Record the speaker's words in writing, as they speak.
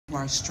who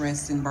are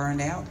stressed and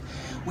burned out.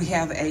 We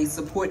have a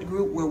support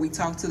group where we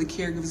talk to the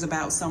caregivers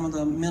about some of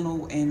the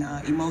mental and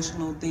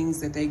emotional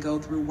things that they go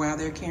through while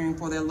they're caring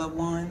for their loved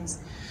ones.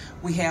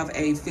 We have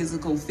a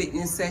physical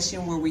fitness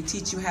session where we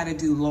teach you how to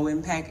do low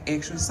impact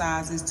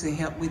exercises to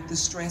help with the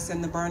stress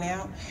and the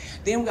burnout.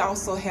 Then we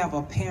also have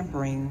a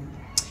pampering,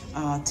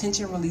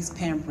 tension release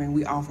pampering.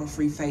 We offer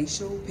free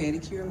facial,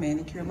 pedicure,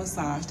 manicure,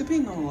 massage,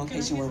 depending on the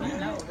location where we're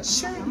at.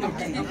 Sure,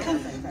 okay.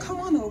 Come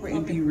on over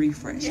and be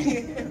refreshed.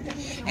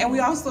 And we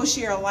also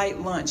share a light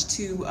lunch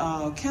to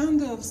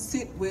kind of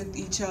sit with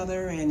each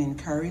other and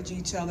encourage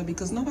each other,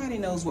 because nobody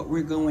knows what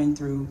we're going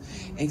through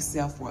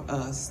except for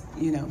us,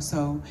 you know.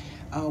 So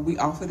we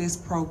offer this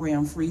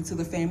program free to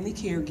the family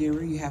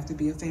caregiver. You have to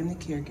be a family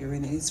caregiver,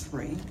 and it's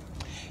free.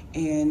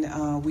 And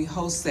we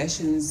host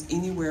sessions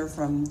anywhere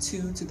from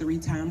 2 to 3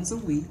 times a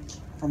week,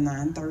 from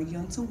 9:30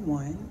 until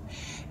 1.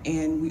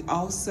 And we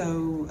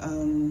also,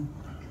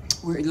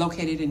 we're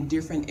located in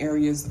different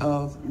areas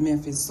of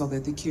Memphis so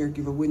that the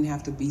caregiver wouldn't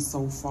have to be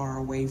so far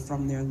away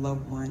from their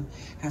loved one,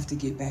 have to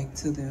get back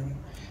to them.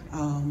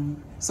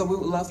 So we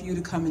would love for you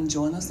to come and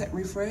join us at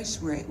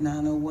Refresh. We're at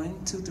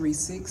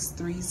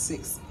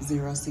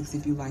 901-236-3606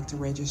 if you'd like to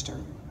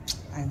register.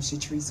 I am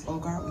Shatrice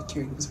Bogart with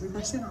Caregivers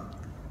Refresh Center.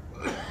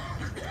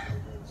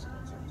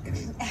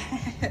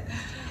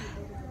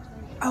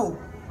 Oh,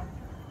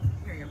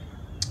 here you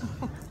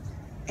go.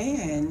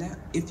 And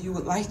if you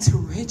would like to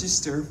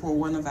register for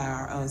one of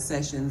our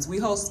sessions, we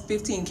host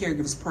 15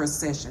 caregivers per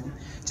session,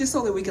 just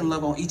so that we can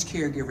love on each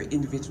caregiver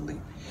individually.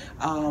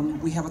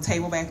 We have a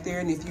table back there,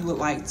 and if you would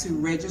like to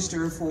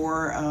register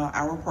for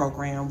our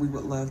program, we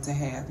would love to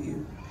have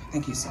you.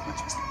 Thank you so much.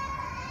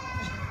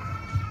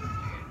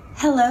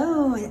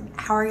 Hello,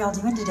 how are y'all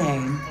doing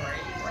today?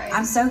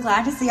 I'm so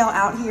glad to see y'all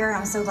out here.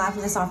 I'm so glad for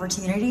this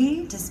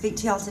opportunity to speak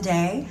to y'all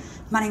today.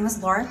 My name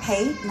is Laura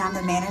Pate, and I'm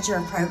the Manager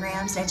of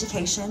Programs and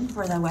Education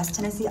for the West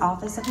Tennessee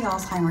Office of the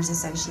Alzheimer's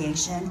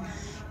Association.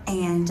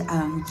 And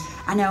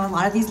I know a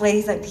lot of these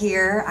ladies up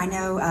here, I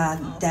know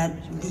that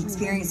the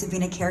experience of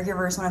being a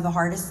caregiver is one of the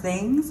hardest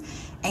things.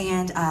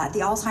 And at the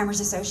Alzheimer's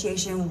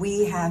Association,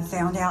 we have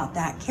found out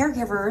that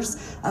caregivers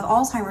of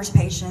Alzheimer's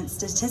patients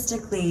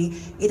statistically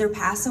either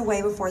pass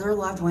away before their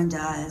loved one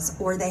does,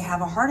 or they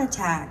have a heart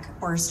attack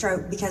or a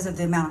stroke because of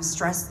the amount of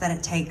stress that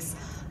it takes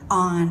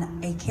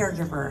on a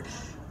caregiver.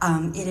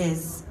 It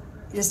is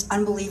just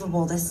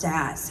unbelievable, the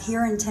stats.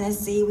 Here in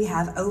Tennessee, we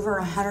have over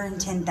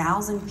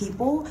 110,000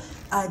 people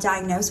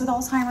diagnosed with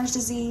Alzheimer's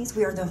disease.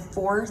 We are the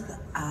 4th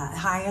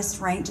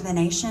highest ranked in the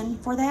nation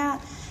for that.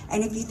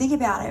 And if you think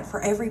about it,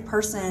 for every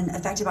person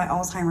affected by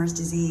Alzheimer's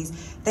disease,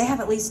 they have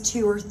at least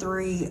 2 or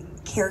 3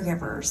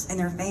 caregivers in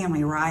their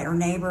family, right, or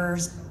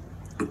neighbors.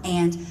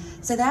 And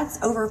so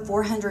that's over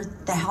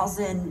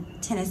 400,000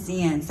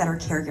 Tennesseans that are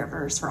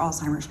caregivers for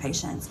Alzheimer's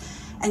patients.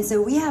 And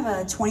so we have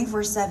a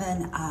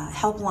 24/7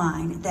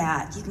 helpline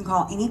that you can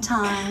call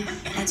anytime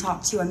and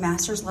talk to a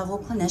master's level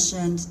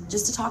clinician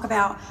just to talk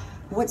about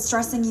what's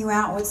stressing you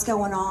out, what's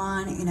going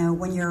on. You know,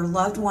 when your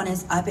loved one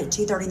is up at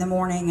 2:30 in the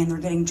morning and they're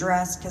getting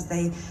dressed because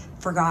they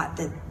forgot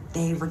that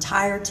they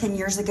retired 10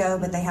 years ago,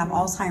 but they have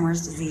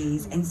Alzheimer's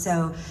disease. And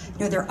so,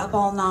 you know, they're up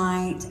all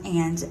night,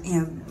 and, you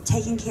know,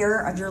 taking care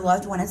of your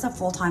loved one is a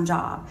full-time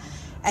job.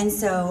 And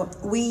so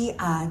we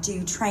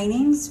do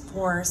trainings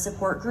for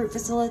support group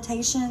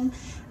facilitation.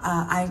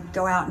 I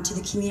go out into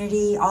the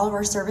community. All of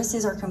our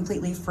services are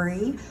completely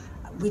free.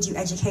 We do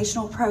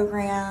educational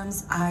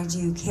programs. I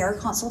do care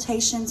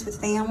consultations with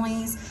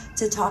families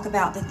to talk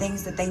about the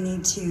things that they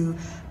need to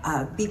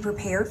be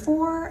prepared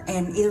for,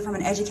 and either from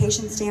an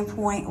education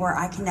standpoint, or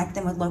I connect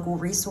them with local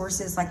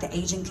resources like the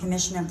Aging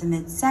Commission of the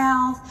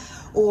Mid-South,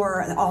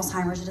 or the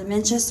Alzheimer's and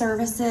Dementia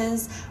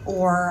Services,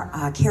 or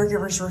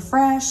Caregivers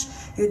Refresh.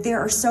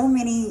 There are so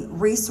many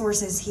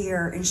resources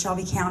here in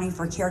Shelby County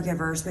for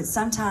caregivers, but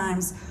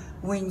sometimes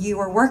when you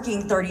are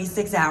working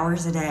 36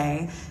 hours a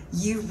day,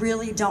 you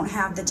really don't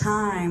have the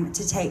time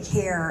to take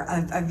care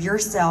of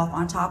yourself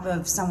on top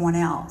of someone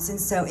else. And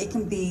so it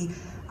can be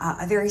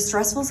a very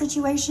stressful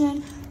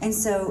situation. And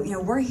so, you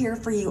know, we're here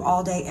for you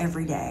all day,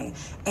 every day.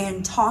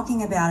 And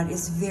talking about it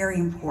is very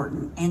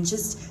important. And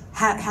just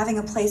having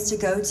a place to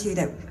go to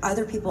that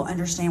other people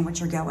understand what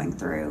you're going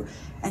through.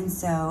 And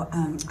so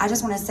I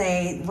just want to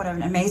say what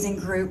an amazing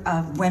group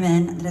of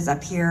women that is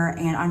up here.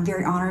 And I'm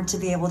very honored to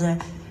be able to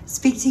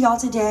speak to y'all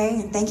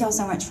today. And thank y'all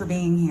so much for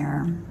being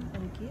here.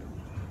 Thank you.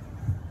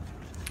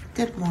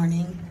 Good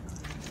morning.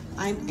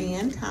 I'm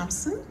Ann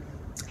Thompson.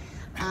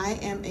 I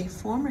am a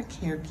former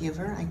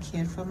caregiver. I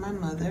cared for my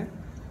mother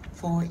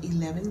for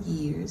 11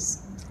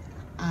 years.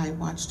 I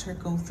watched her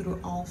go through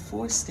all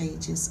 4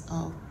 stages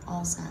of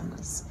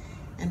Alzheimer's,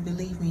 and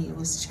believe me, it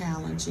was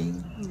challenging.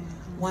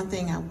 Mm-hmm. One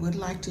thing I would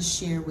like to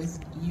share with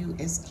you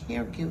as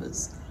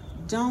caregivers,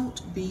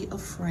 don't be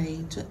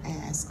afraid to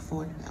ask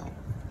for help.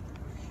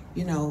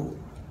 You know,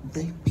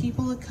 the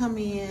people that come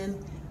in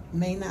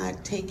may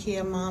not take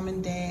care of mom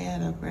and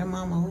dad or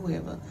grandmama or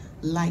whoever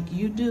like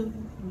you do.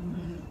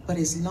 Mm-hmm. But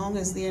as long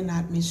as they're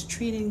not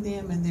mistreating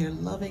them and they're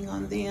loving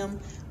on them,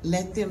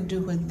 let them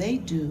do what they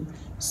do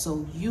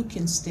so you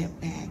can step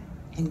back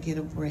and get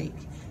a break.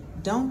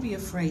 Don't be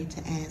afraid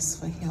to ask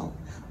for help.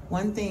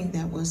 One thing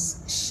that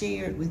was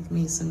shared with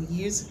me some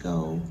years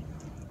ago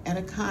at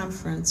a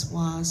conference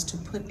was to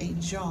put a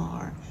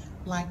jar,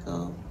 like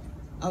a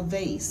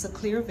vase, a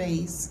clear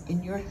vase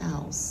in your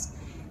house,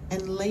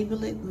 and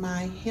label it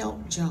my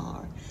help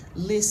jar.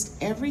 List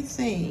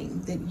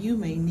everything that you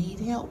may need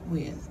help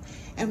with.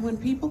 And when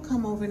people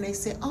come over and they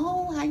say,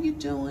 oh, how you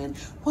doing?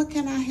 What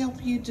can I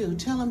help you do?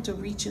 Tell them to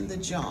reach in the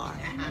jar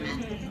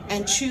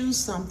and choose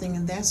something,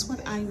 and that's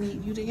what I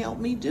need you to help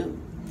me do.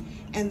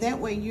 And that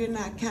way you're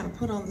not kind of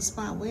put on the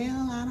spot,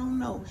 well, I don't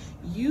know.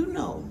 You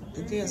know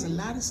that there's a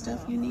lot of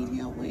stuff you need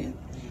help with,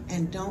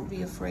 and don't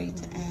be afraid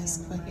to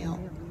ask for help.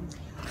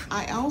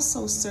 I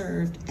also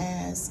served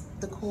as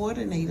the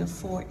coordinator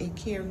for a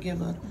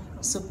caregiver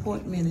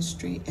support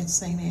ministry at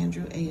St.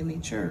 Andrew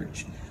AME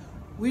Church.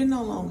 We're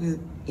no longer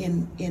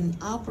in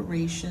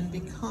operation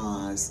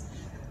because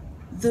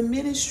the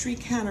ministry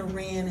kind of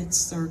ran its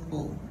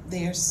circle.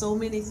 There are so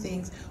many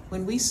things.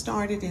 When we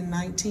started in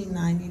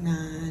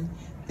 1999,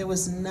 there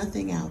was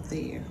nothing out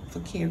there for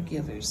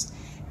caregivers.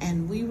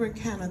 And we were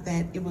kind of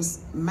that, it was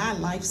my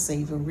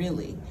lifesaver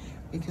really,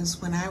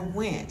 because when I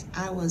went,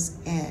 I was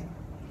at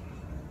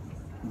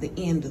the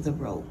end of the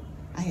rope.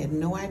 I had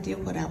no idea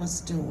what I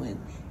was doing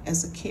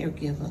as a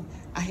caregiver.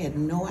 I had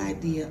no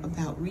idea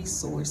about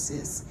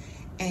resources.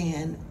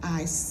 And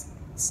I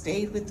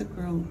stayed with the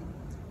group.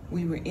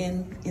 We were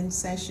in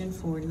session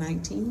for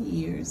 19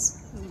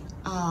 years.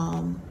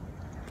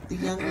 The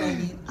young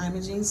lady,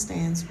 Imogene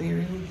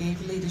Stansberry, who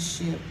gave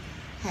leadership,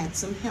 had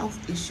some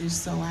health issues,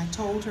 so I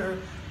told her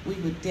we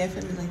would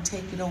definitely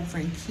take it over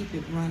and keep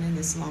it running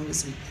as long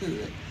as we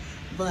could.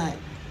 But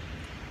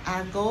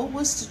our goal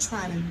was to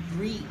try to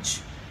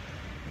reach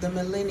the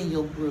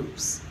millennial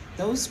groups.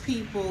 Those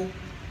people,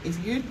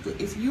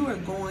 if you are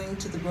going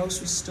to the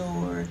grocery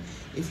store,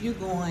 if you're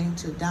going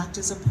to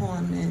doctor's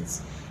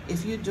appointments,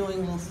 if you're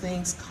doing little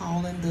things,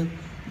 calling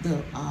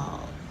the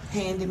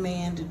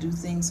handyman to do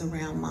things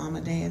around mom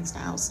or dad's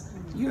house,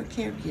 you're a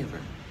caregiver.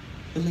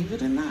 Believe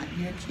it or not,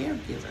 you're a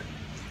caregiver.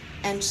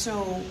 And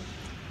so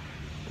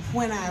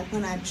when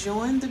I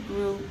joined the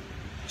group,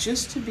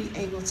 just to be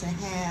able to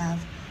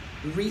have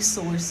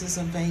resources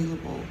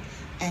available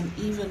and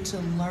even to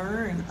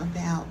learn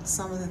about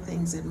some of the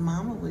things that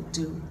mama would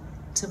do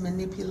to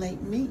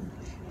manipulate me.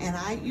 And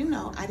I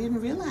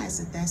didn't realize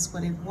that that's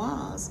what it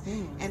was.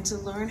 And to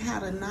learn how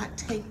to not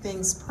take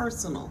things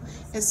personal,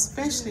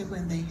 especially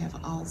when they have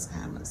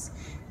Alzheimer's.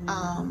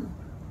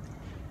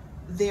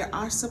 There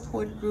are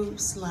support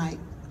groups like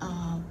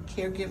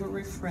Caregiver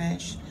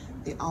Refresh,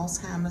 the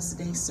Alzheimer's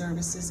Day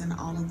services, and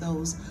all of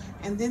those.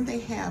 And then they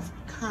have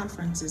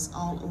conferences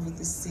all over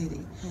the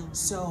city.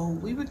 So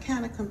we were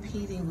kind of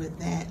competing with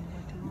that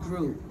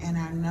group, and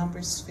our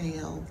numbers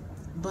failed.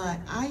 But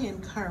I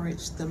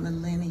encourage the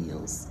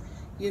millennials.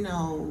 You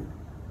know,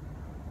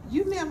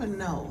 you never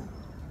know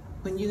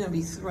when you're going to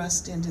be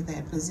thrust into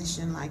that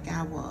position like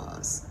I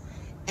was.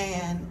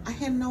 And I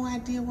had no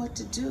idea what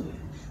to do.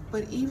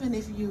 But even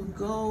if you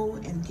go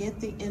and get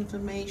the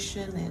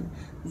information and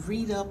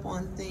read up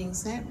on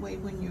things, that way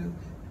when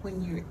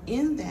you're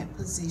in that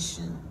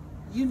position,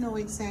 you know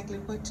exactly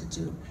what to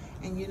do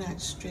and you're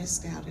not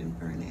stressed out and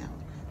burnt out.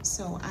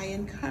 So I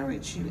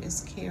encourage you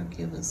as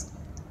caregivers,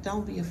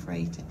 don't be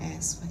afraid to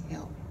ask for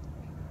help.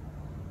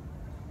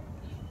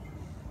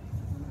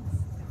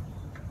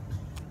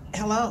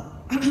 Hello.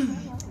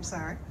 I'm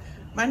sorry.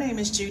 My name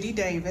is Judy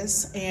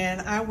Davis,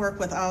 and I work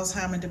with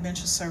Alzheimer's and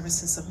Dementia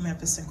Services of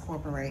Memphis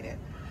Incorporated.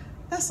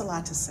 That's a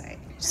lot to say.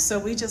 So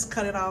we just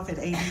cut it off at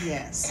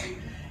ADS.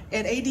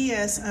 At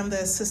ADS, I'm the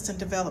Assistant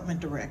Development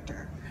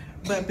Director.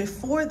 But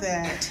before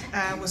that,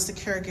 I was the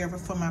caregiver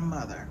for my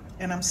mother,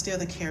 and I'm still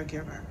the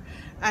caregiver.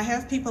 I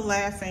have people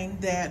laughing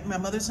that my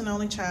mother's an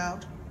only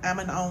child, I'm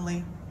an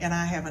only, and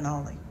I have an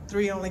only.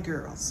 3 only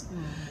girls.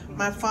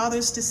 My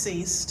father's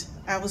deceased.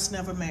 I was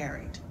never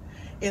married.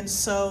 And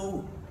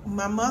so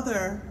my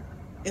mother,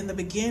 in the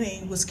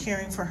beginning, was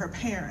caring for her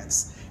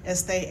parents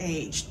as they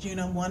aged. You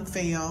know, one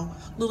fell,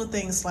 little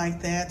things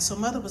like that. So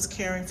mother was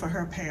caring for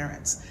her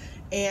parents.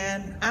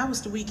 And I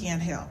was the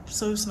weekend help,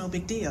 so it was no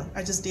big deal.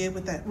 I just did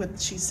what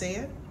she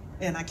said,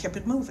 and I kept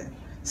it moving,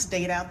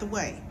 stayed out the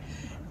way.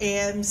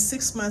 And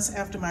 6 months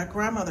after my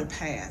grandmother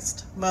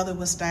passed, mother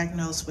was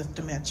diagnosed with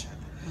dementia.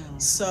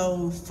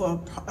 So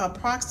for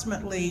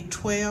approximately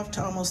 12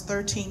 to almost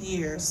 13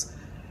 years,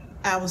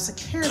 I was a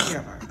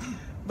caregiver.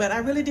 But I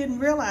really didn't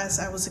realize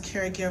I was a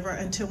caregiver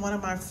until one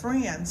of my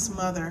friends'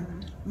 mother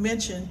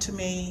mentioned to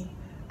me,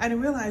 I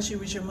didn't realize you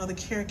was your mother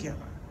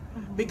caregiver.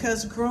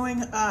 Because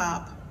growing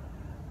up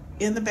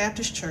in the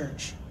Baptist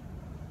church,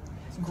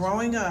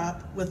 growing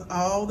up with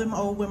all them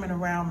old women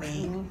around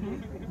me,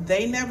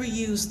 they never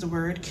used the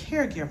word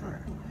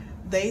caregiver.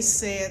 They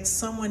said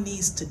someone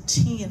needs to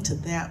tend to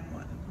that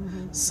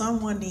one.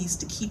 Someone needs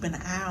to keep an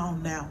eye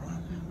on that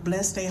one.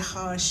 bless their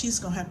heart, she's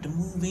gonna have to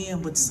move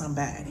in with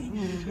somebody.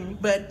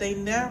 But they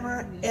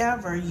never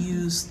ever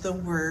used the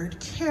word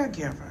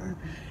caregiver.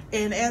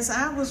 And as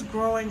I was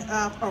growing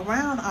up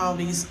around all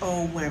these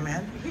old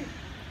women,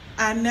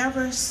 a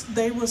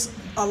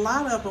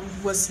lot of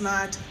them was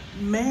not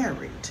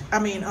married. I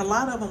mean, a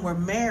lot of them were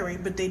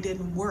married, but they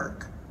didn't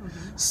work.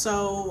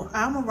 So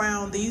I'm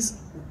around these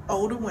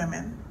older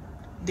women,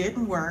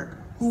 didn't work,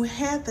 who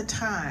had the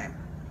time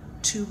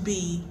to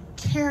be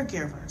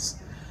caregivers.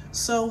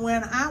 So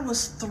when I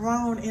was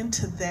thrown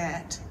into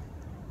that,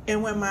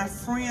 and when my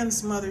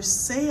friend's mother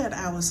said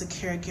I was a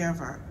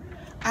caregiver,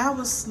 I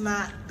was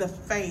not the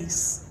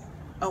face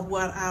of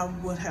what I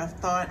would have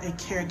thought a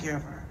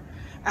caregiver.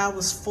 I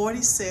was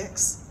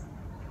 46,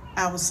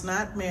 I was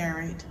not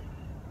married,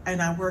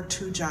 and I worked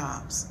 2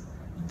 jobs.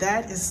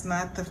 That is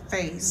not the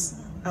face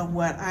of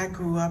what I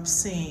grew up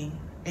seeing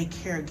a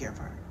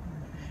caregiver.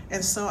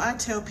 And so I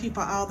tell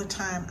people all the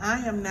time, I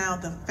am now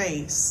the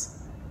face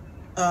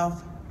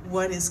of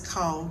what is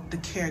called the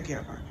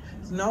caregiver.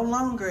 No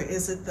longer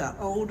is it the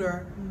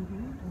older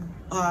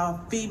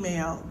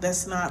female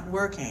that's not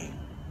working,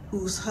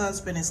 whose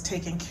husband is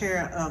taking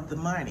care of the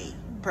money,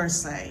 per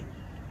se.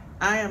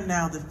 I am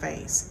now the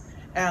face.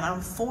 And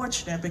I'm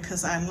fortunate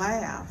because I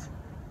laugh,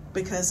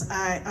 because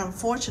I'm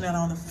fortunate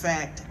on the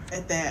fact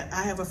that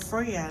I have a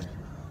friend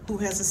who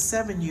has a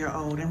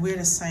 7-year-old and we're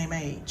the same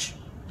age.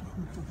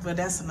 But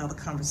that's another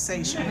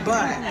conversation.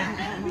 But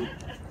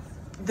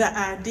the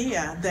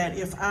idea that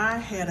if I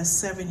had a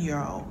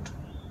 7-year-old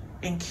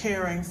and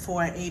caring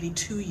for an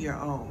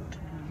 82-year-old,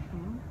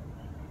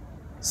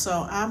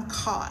 so I'm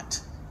caught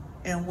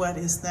in what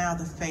is now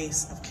the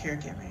face of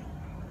caregiving.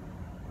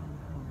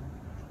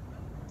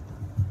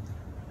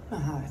 I don't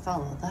know how I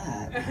follow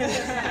that.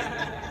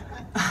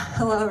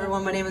 Hello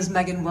everyone, my name is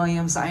Megan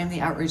Williams. I am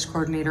the outreach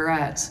coordinator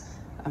at,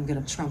 I'm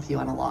gonna trump you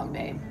on a long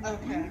name.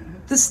 Okay.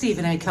 The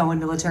Stephen A. Cohen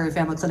Military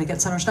Family Clinic at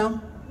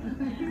Centerstone.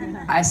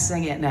 I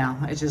sing it now,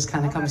 it just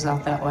kind of comes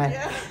out that way.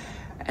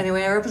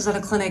 Anyway, I represent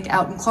a clinic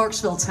out in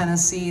Clarksville,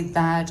 Tennessee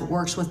that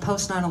works with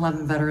post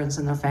 9/11 veterans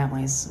and their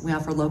families. We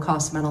offer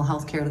low-cost mental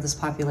health care to this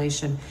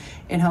population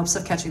in hopes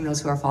of catching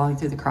those who are falling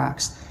through the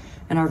cracks.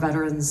 And our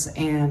veterans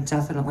and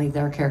definitely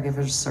their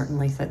caregivers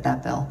certainly fit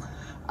that bill.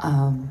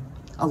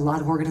 A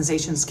lot of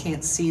organizations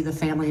can't see the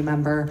family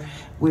member,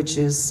 which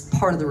is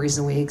part of the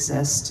reason we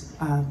exist.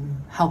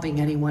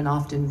 Helping anyone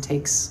often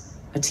takes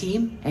a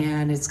team,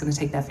 and it's going to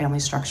take that family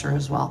structure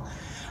as well.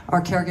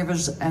 Our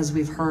caregivers, as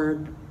we've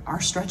heard, are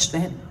stretched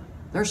thin.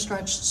 They're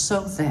stretched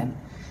so thin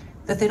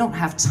that they don't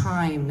have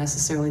time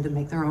necessarily to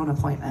make their own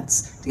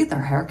appointments, to get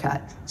their hair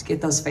cut, to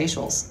get those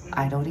facials.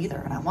 I don't either,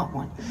 and I want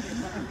one.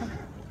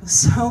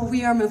 So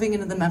we are moving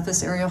into the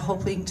Memphis area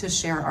hoping to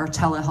share our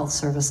telehealth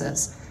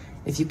services.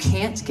 If you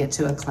can't get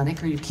to a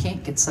clinic or you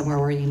can't get somewhere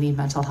where you need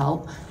mental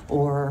help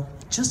or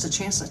just a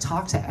chance to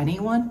talk to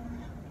anyone,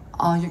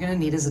 all you're gonna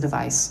need is a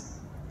device,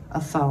 a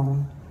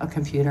phone, a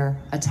computer,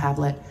 a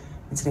tablet.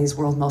 In today's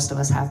world, most of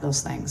us have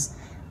those things.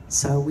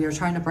 So we are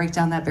trying to break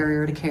down that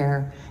barrier to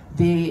care,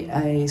 be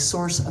a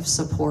source of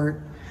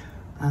support.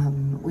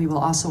 We will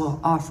also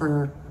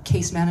offer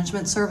case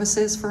management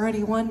services for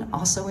anyone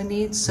also in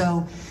need.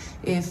 So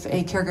if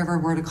a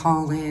caregiver were to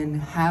call in,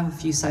 have a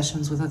few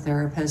sessions with a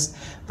therapist,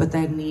 but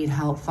then need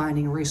help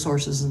finding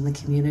resources in the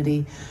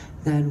community,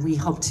 then we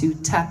hope to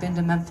tap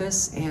into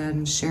Memphis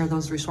and share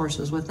those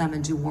resources with them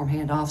and do warm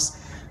handoffs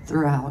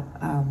throughout.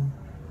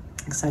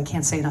 Because I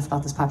can't say enough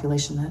about this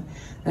population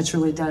that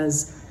truly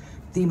does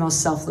the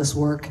most selfless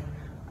work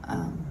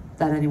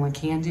that anyone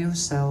can do.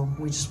 So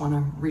we just want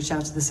to reach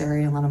out to this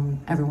area and let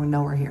everyone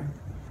know we're here.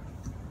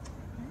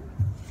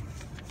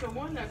 So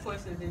one of the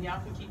questions, and y'all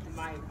can keep the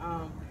mic,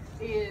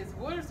 is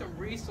what are some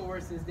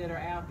resources that are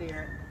out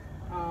there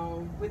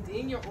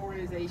within your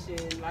organization,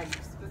 like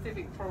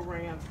specific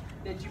programs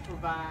that you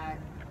provide,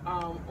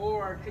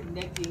 or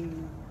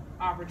connecting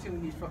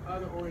opportunities for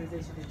other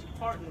organizations that you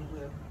partner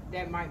with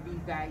that might be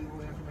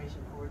valuable information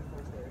for the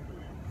folks that are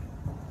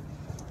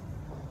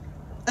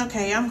here?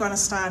 Okay, I'm going to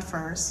start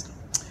first.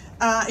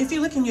 If you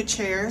look in your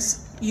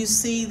chairs, you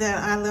see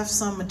that I left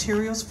some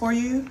materials for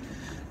you.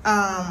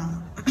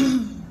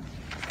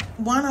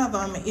 One of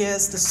them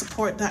is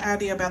the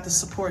idea about the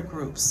support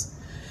groups.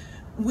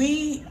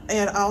 We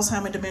at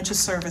Alzheimer's Dementia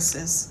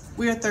Services,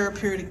 we're a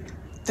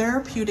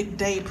therapeutic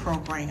day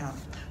program.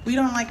 We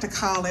don't like to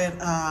call it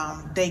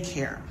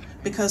daycare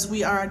because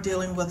we are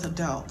dealing with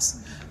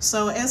adults.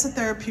 So as a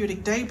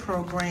therapeutic day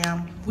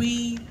program,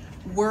 we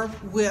work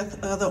with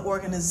other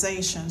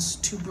organizations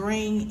to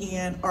bring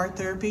in art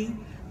therapy,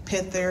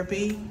 pet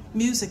therapy,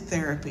 music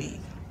therapy,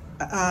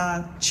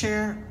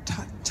 chair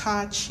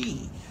tai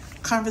chi,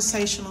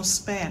 conversational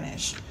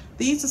Spanish.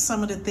 These are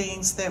some of the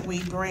things that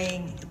we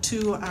bring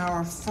to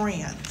our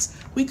friends.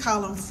 We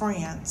call them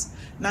friends,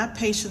 not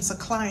patients or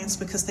clients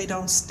because they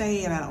don't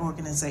stay at our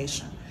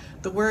organization.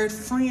 The word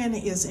friend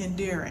is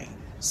endearing.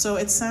 So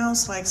it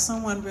sounds like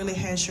someone really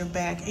has your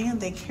back and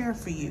they care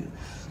for you.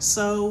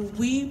 So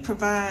we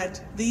provide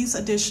these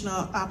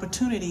additional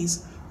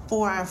opportunities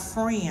for our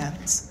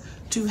friends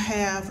to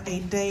have a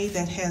day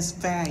that has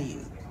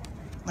value,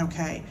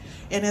 okay?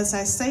 And as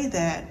I say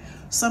that,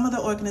 some of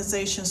the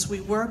organizations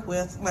we work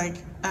with, like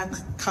I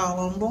call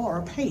on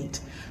Laura Pate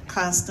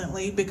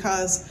constantly,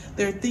 because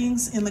there are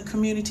things in the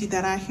community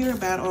that I hear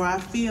about or I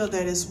feel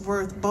that it's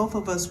worth both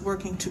of us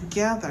working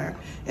together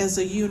as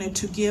a unit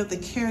to give the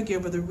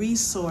caregiver the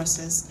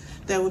resources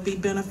that would be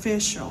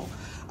beneficial.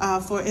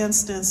 For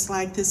instance,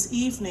 like this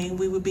evening,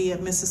 we would be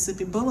at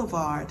Mississippi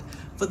Boulevard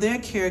for their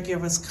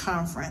caregivers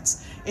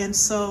conference. And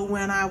so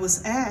when I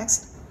was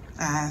asked,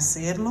 I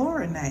said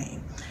Laura's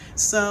name.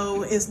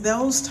 So it's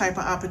those type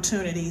of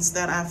opportunities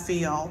that I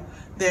feel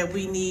that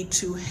we need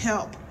to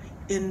help.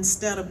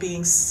 Instead of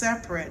being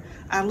separate,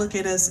 I look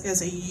at us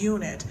as a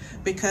unit,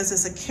 because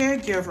as a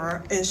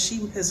caregiver,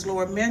 as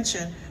Laura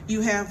mentioned,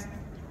 you have,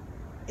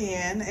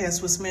 and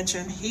as was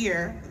mentioned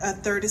here, a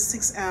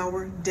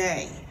 36-hour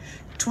day.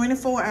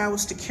 24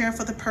 hours to care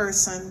for the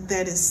person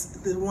that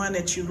is the one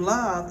that you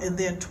love, and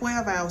then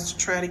 12 hours to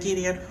try to get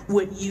in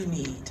what you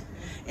need.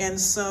 And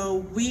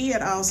so we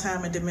at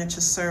Alzheimer's Dementia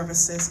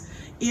Services,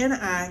 in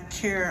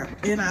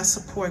our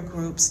support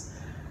groups,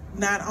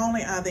 not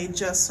only are they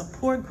just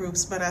support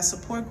groups, but our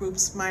support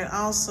groups might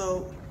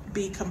also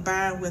be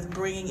combined with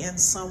bringing in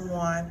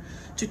someone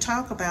to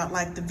talk about,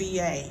 like the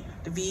VA.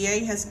 The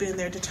VA has been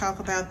there to talk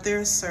about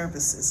their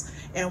services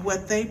and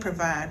what they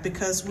provide,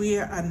 because we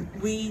are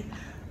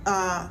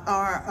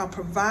a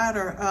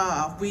provider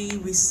of, we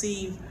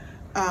receive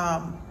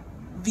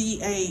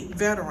VA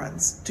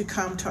veterans to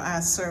come to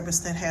our service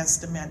that has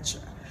dementia.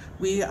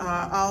 We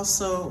are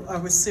also a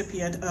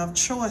recipient of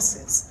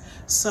choices.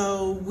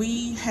 So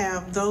we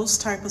have those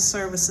type of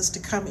services to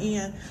come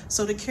in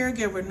so the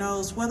caregiver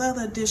knows what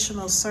other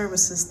additional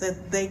services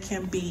that they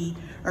can be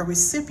a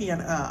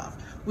recipient of.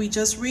 We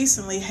just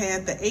recently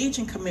had the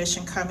Aging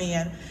Commission come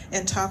in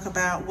and talk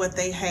about what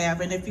they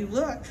have. And if you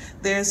look,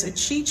 there's a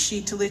cheat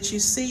sheet to let you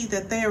see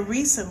that they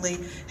recently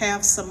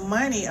have some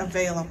money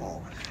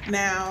available.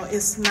 Now,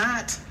 it's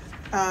not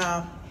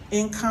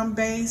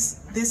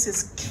income-based, this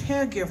is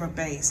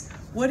caregiver-based.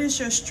 What is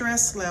your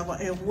stress level,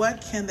 and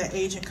what can the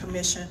Aging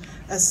Commission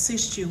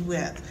assist you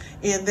with?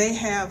 And they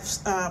have,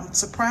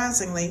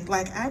 surprisingly,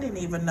 like I didn't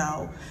even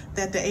know,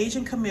 that the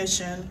Aging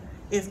Commission,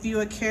 if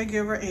you're a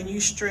caregiver and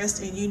you're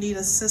stressed and you need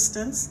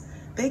assistance,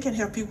 they can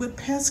help you with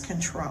pest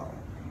control.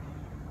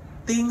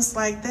 Things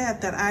like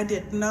that that I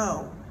didn't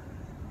know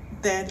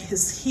that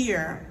is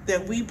here,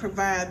 that we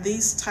provide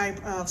these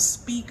type of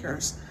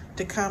speakers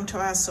to come to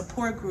our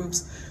support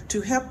groups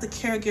to help the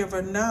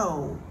caregiver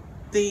know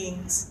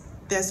things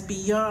that's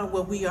beyond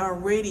what we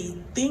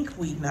already think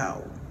we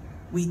know.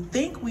 We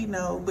think we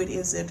know, but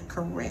is it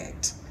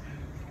correct?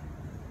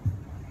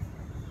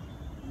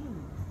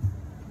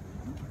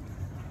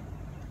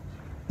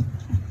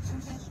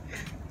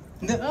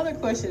 The other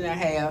question I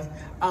have,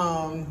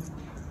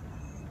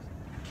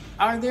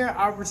 are there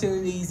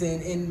opportunities,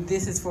 and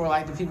this is for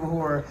like the people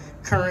who are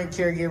current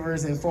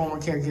caregivers and former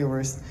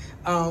caregivers,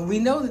 we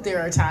know that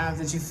there are times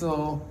that you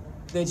feel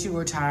that you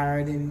were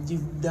tired and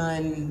you've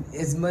done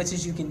as much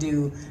as you can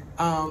do,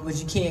 but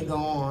you can't go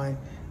on.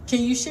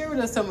 Can you share with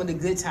us some of the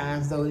good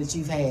times, though, that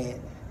you've had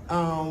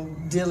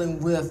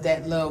dealing with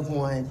that loved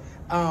one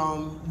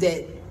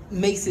that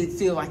makes it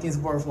feel like it's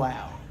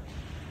worthwhile?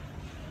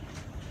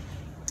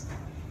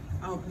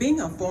 Being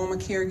a former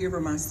caregiver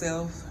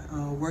myself,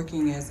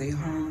 working as a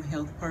home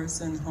health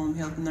person, home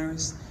health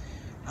nurse,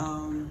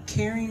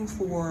 caring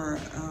for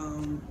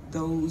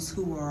those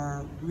who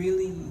are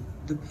really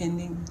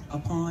depending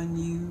upon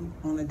you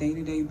on a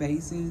day-to-day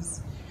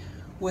basis.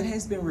 What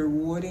has been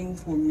rewarding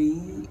for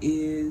me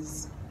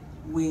is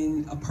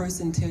when a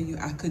person tell you,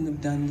 I couldn't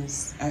have done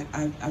this,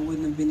 I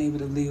wouldn't have been able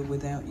to live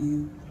without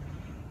you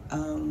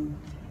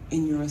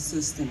in your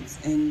assistance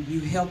and you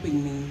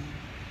helping me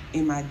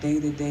in my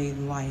day-to-day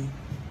life.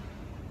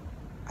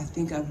 I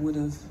think I would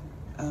have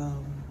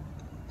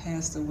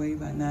passed away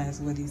by now, is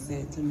what he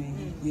said to me,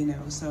 you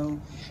know. So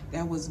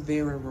that was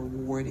very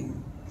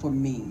rewarding for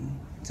me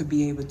to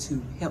be able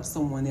to help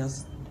someone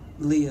else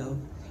live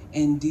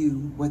and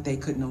do what they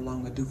could no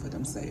longer do for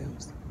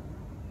themselves.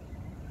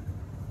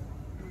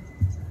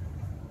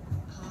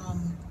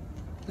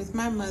 With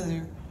my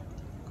mother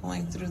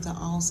going through the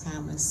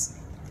Alzheimer's,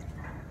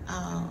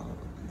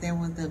 there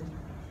were the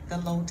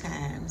low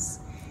times.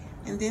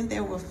 And then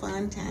there were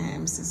fun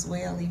times as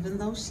well, even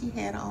though she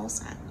had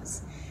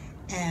Alzheimer's.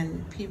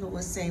 And people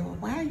would say, well,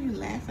 why are you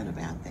laughing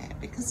about that?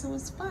 Because it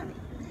was funny.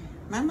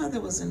 My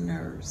mother was a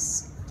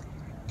nurse.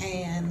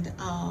 And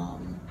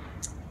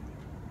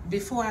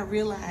before I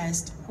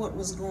realized what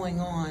was going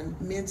on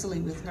mentally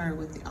with her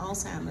with the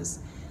Alzheimer's,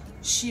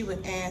 she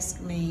would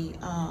ask me,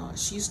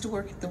 she used to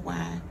work at the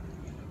Y,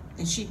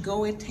 and she'd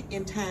go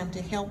in time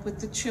to help with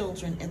the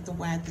children at the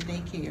Y, the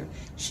daycare.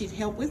 She'd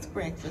help with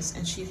breakfast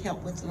and she'd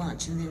help with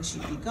lunch, and then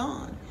she'd be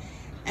gone.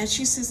 And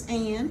she says,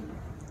 Ann,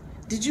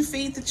 did you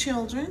feed the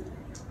children?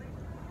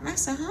 And I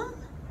said, huh?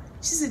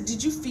 She said,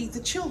 did you feed the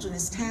children?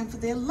 It's time for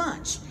their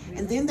lunch.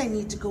 And then they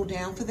need to go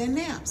down for their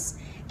naps.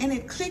 And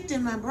it clicked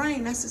in my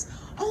brain. I says,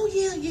 oh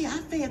yeah, I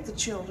fed the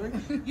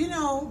children, you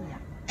know.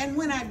 And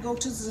when I go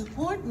to the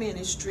support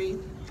ministry,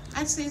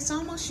 I'd say it's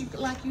almost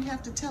like you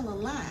have to tell a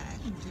lie,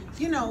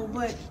 you know.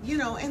 But you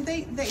know, and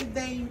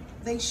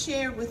they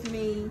share with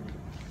me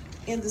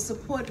in the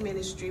support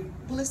ministry.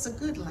 Well, it's a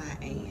good lie,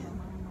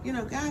 Ann. You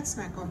know, God's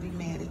not going to be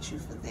mad at you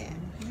for that.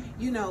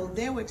 You know,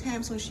 there were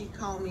times when she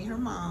called me her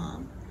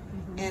mom,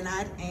 and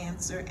I'd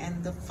answer.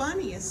 And the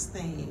funniest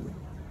thing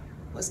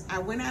was, I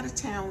went out of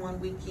town one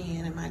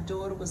weekend, and my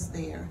daughter was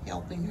there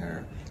helping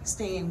her,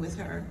 staying with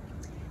her.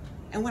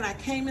 And when I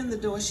came in the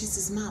door, she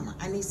says, "Mama,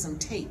 I need some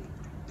tape."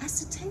 I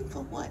said, "Tape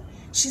for what?"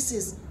 She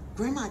says,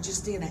 "Grandma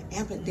just did an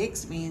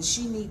appendectomy and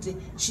she need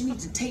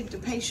to tape the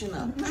patient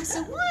up." I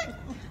said, "What?"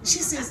 She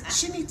says,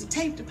 "She needs to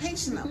tape the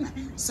patient up."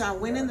 So I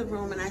went in the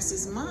room and I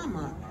says,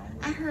 "Mama,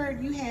 I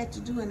heard you had to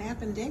do an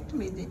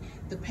appendectomy.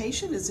 The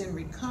patient is in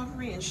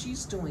recovery and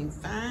she's doing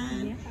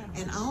fine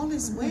and all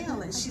is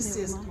well." And she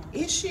says,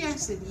 "Is she?" I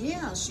said,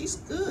 "Yeah, she's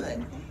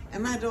good."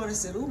 And my daughter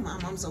said, "Oh,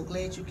 Mom, I'm so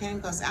glad you came,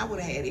 because I would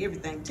have had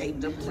everything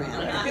taped up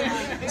around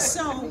her."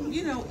 So,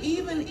 you know,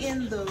 even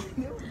in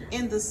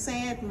the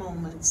sad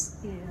moments,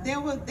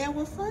 there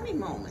were funny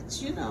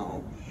moments, you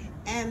know.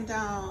 And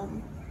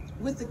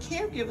with the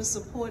caregiver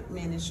support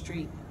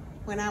ministry,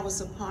 when I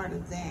was a part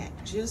of that,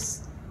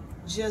 just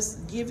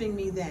giving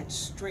me that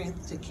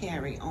strength to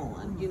carry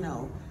on. You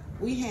know,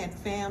 we had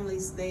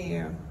families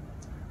there.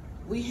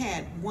 We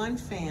had one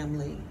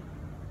family,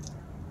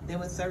 there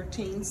were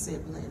 13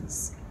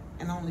 siblings,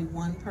 and only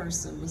one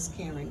person was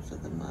caring for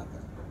the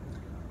mother.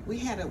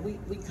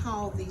 We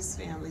called these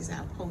families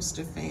our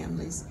poster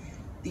families.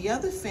 The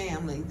other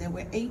family, there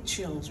were 8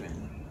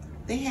 children.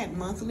 They had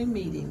monthly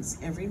meetings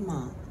every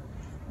month.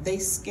 They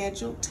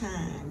scheduled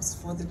times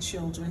for the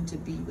children to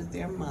be with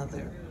their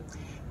mother.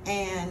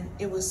 And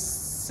it was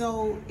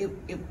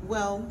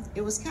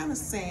it was kind of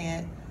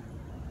sad.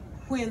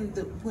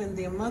 When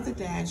their mother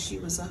died, she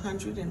was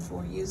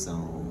 104 years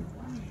old.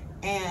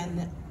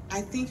 And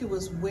I think it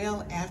was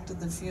well after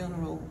the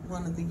funeral,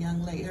 one of the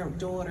young ladies, her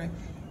daughter,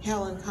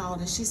 Helen, called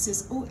and she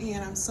says, "Oh,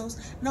 Ann,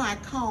 I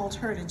called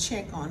her to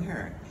check on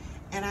her."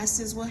 And I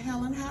says, "Well,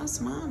 Helen, how's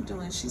Mom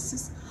doing?" She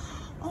says,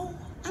 "Oh,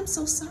 I'm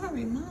so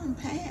sorry, Mom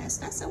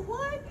passed." I said,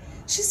 "What?"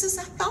 She says,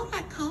 "I thought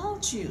I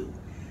called you."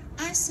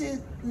 I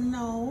said,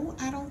 "No,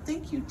 I don't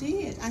think you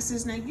did." I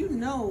says, "Now, you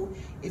know,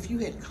 if you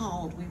had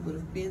called, we would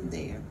have been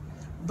there."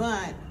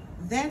 But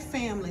that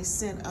family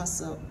sent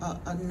us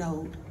a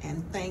note and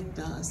thanked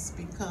us,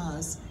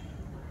 because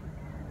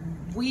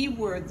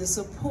the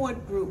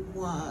support group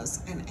was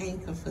an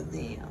anchor for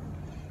them.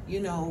 You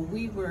know,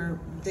 we were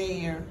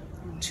there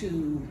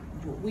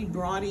we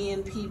brought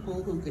in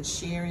people who could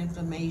share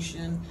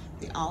information.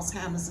 The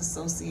Alzheimer's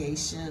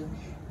Association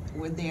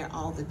were there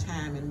all the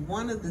time. And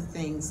one of the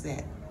things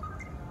that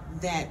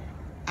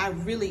I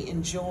really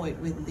enjoyed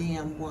with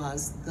them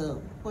was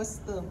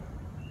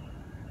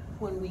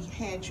when we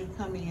had you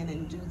come in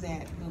and do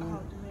that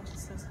little,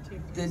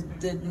 the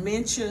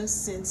dementia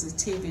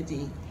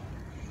sensitivity.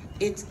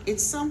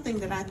 It's something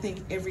that I think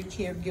every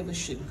caregiver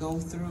should go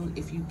through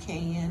if you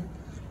can,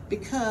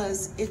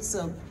 because it's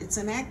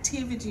an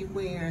activity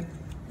where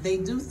they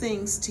do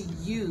things to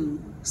you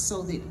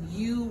so that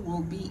you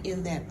will be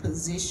in that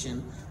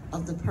position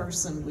of the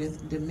person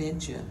with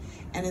dementia.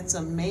 And it's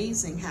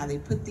amazing how they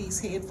put these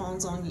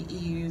headphones on your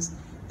ears,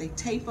 they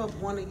tape up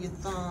one of your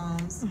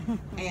thumbs,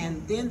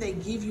 and then they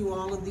give you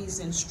all of these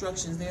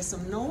instructions. There's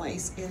some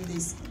noise in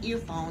this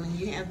earphone, and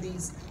you have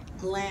these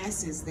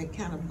glasses that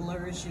kind of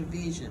blurs your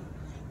vision.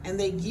 And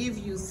they give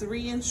you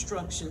 3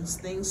 instructions,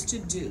 things to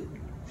do.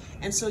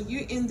 And so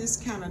you're in this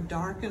kind of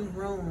darkened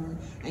room,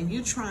 and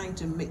you're trying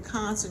to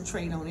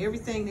concentrate on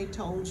everything they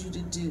told you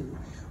to do.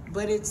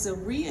 But it's a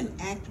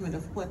reenactment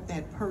of what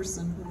that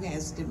person who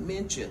has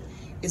dementia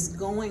is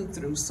going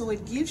through. So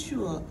it gives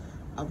you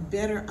a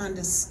better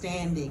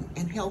understanding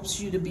and helps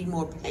you to be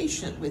more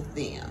patient with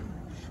them,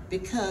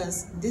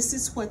 because this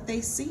is what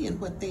they see and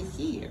what they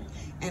hear.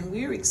 And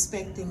we're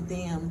expecting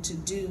them to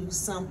do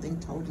something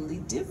totally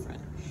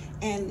different.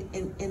 And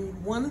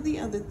one of the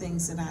other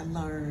things that I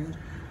learned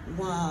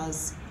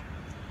was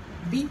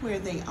be where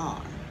they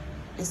are,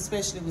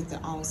 especially with the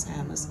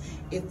Alzheimer's.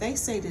 If they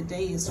say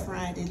today is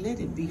Friday, let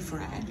it be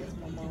Friday.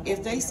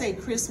 If they say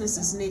Christmas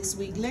is next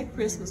week, let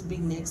Christmas be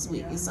next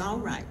week. It's all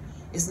right.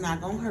 It's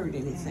not gonna hurt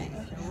anything.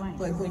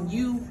 But when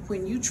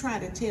you try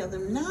to tell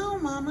them, "No,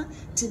 Mama,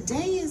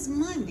 today is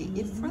Monday,"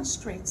 it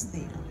frustrates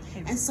them.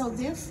 And so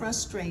they're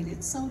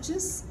frustrated. So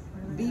just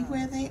be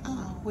where they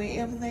are,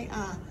 wherever they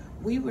are.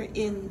 We were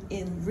in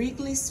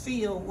Wrigley's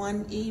Field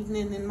one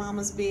evening in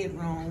Mama's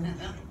bedroom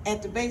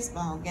at the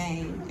baseball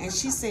game, and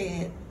she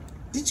said,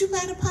 "Did you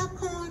buy the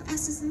popcorn?" I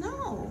said,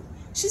 "No."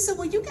 She said,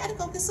 "Well, you gotta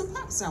go get some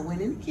popcorn." So I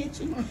went in the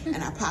kitchen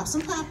and I popped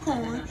some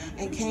popcorn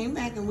and came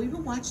back, and we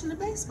were watching the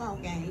baseball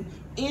game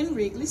in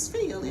Wrigley's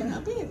Field in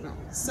her bedroom.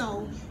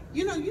 So,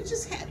 you know, you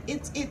just have,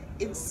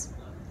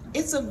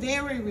 it's a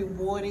very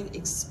rewarding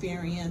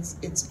experience.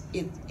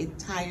 It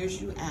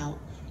tires you out,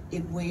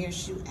 it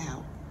wears you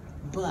out,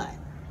 but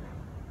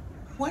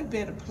what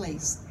better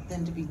place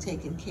than to be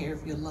taking care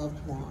of your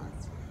loved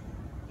ones?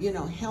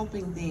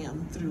 helping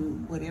them through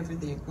whatever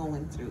they're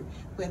going through,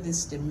 whether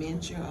it's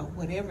dementia or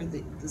whatever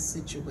the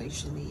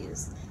situation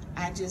is.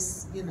 I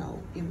just,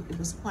 it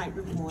was quite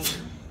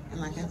rewarding. And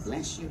like, I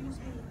bless you,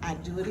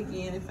 I'd do it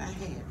again if I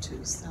had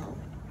to. So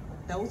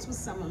those were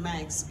some of my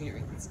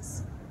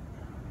experiences.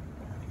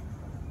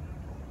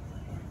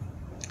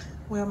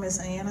 Well, Miss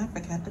Ann, I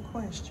forgot the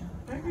question.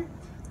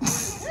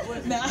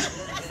 Now,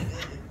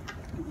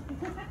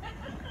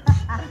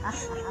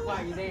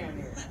 while you're there.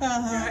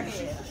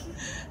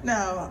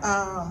 No,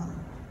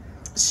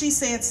 she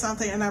said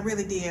something, and I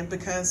really did,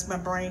 because my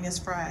brain is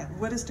fried.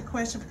 What is the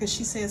question? Because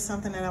she said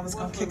something that I was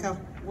going to kick off.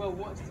 Well,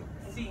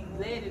 she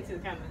led into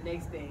kind of the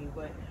next thing,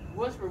 but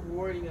what's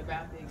rewarding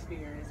about the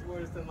experience? What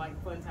are some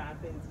fun time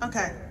things?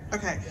 Okay.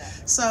 Yeah.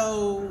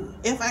 So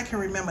if I can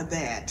remember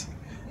that,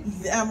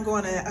 I'm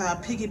going to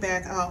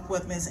piggyback off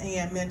what Ms.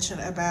 Ann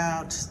mentioned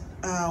about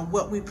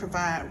what we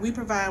provide. We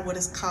provide what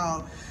is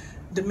called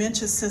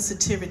Dementia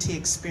Sensitivity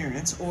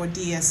Experience, or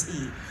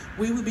DSE.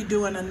 We will be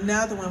doing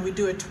another one. We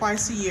do it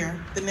twice a year.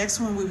 The next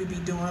one we will be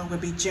doing will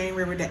be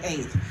January the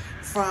 8th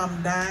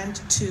from 9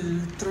 to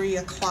 3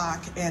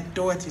 o'clock at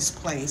Dorothy's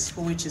Place,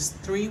 which is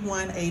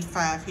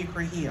 3185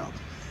 Hickory Hill.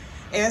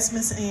 As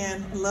Ms.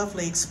 Ann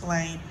lovely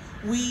explained,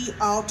 we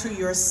alter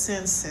your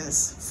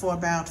senses for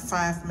about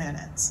 5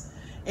 minutes.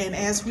 And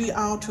as we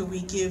alter,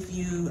 we give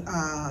you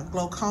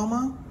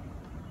glaucoma.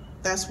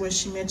 That's where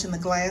she mentioned the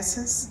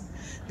glasses.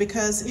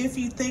 Because if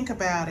you think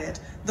about it,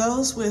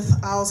 those with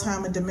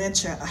Alzheimer's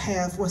dementia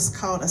have what's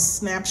called a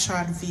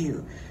snapshot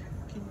view.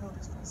 Can you hold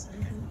this for a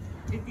second?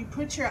 If you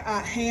put your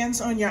hands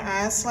on your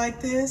eyes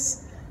like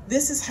this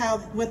is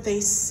what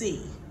they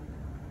see,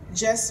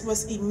 just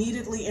what's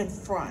immediately in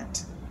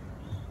front,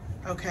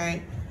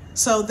 okay?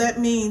 So that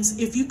means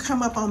if you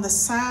come up on the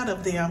side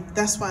of them,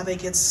 that's why they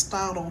get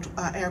startled,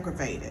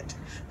 aggravated,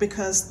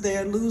 because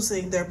they're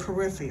losing their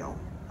peripheral,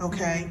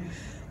 okay?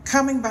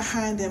 Coming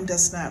behind them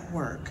does not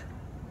work.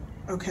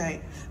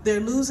 Okay, they're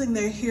losing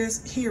their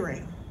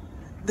hearing.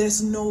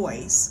 There's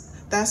noise.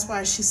 That's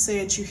why she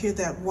said you hear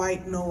that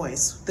white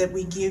noise that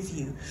we give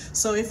you.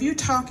 So if you're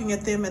talking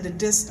at them at a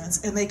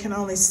distance and they can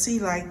only see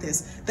like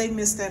this, they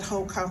miss that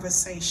whole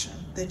conversation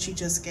that you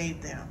just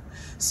gave them.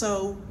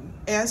 So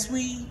as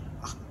we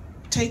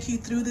take you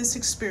through this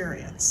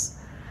experience,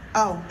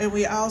 and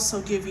we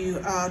also give you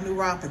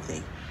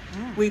neuropathy.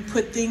 We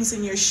put things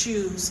in your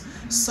shoes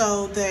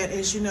so that,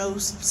 as you know,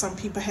 some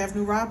people have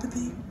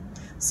neuropathy.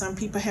 Some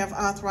people have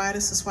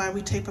arthritis, that's why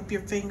we tape up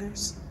your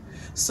fingers.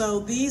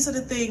 So these are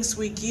the things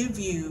we give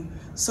you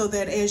so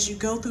that as you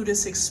go through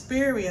this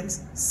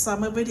experience,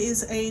 some of it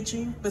is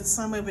aging, but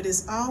some of it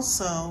is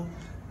also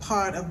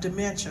part of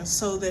dementia,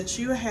 so that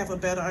you have a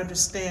better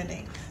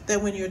understanding that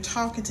when you're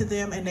talking to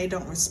them and they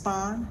don't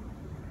respond,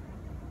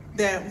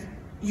 that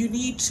you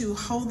need to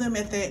hold them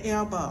at their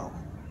elbow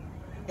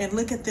and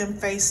look at them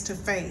face to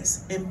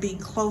face and be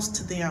close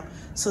to them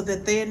so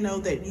that they know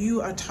that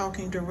you are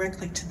talking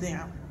directly to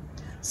them.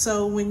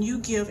 So when you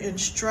give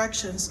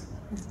instructions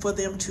for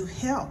them to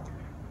help,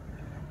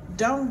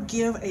 don't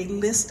give a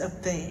list of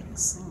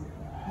things.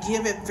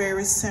 Give it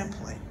very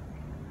simply.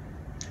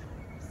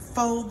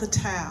 Fold the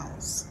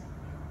towels.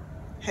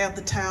 Have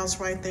the towels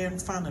right there in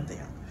front of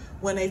them.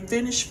 When they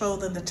finish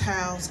folding the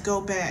towels, go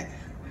back.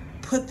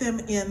 Put them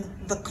in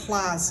the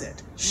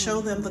closet.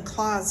 Show them the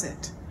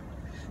closet.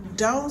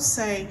 Don't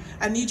say,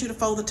 I need you to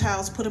fold the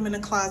towels, put them in the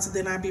closet,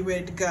 then I'll be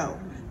ready to go.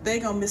 They're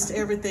going to miss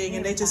everything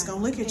and they're just going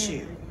to look at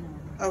you.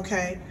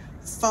 Okay,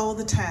 fold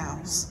the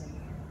towels,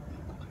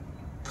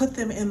 put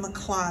them in the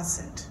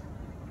closet.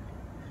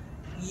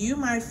 You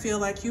might feel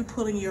like you're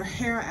pulling your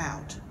hair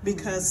out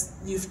because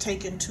you've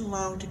taken too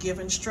long to give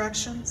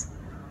instructions,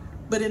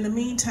 but in the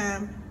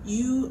meantime,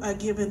 you are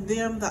giving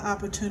them the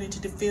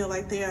opportunity to feel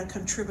like they are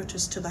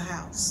contributors to the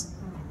house.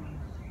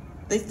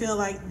 They feel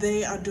like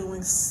they are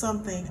doing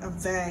something of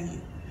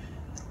value,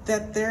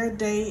 that their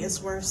day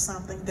is worth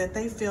something, that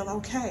they feel,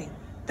 okay,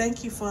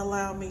 thank you for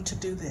allowing me to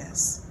do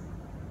this.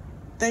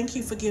 Thank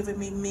you for giving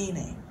me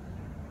meaning,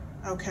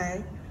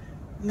 okay?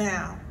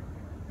 Now,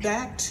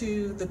 back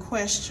to the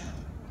question.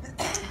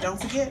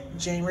 Don't forget,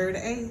 January the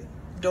 8th,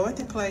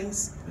 Dorothy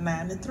Place,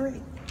 9 to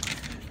 3,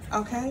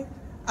 okay?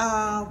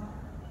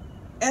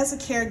 As a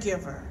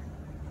caregiver,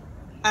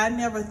 I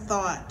never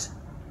thought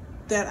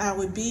that I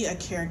would be a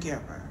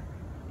caregiver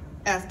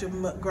after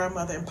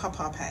grandmother and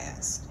papa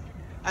passed.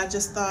 I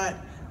just thought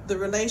the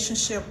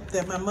relationship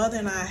that my mother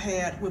and I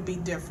had would be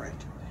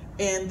different.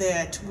 And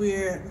that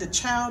the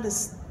child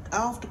is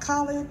off to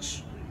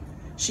college,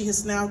 she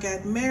has now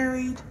got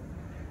married,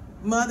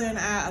 mother and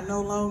I are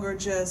no longer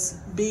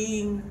just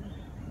being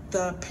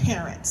the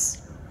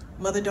parents.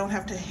 Mother don't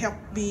have to help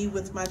me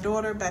with my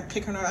daughter by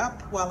picking her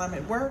up while I'm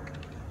at work.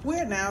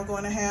 We're now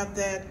going to have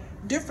that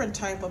different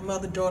type of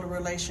mother-daughter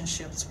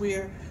relationships.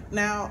 We're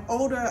now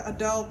older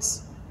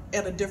adults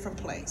at a different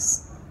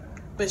place,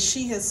 but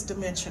she has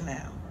dementia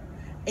now.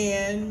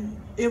 And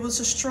it was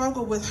a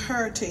struggle with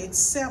her to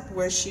accept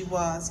where she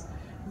was,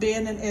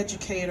 being an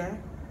educator,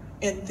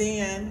 and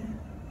then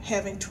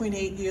having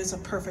 28 years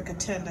of perfect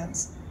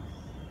attendance.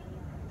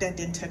 that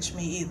didn't touch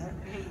me either.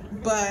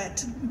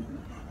 But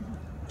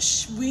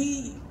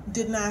we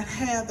did not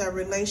have the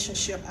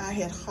relationship I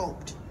had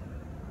hoped.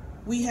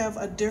 We have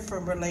a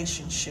different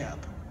relationship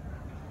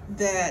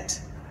that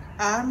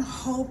I'm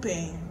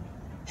hoping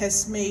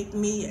has made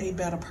me a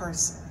better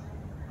person.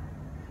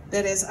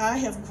 That as I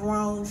have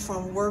grown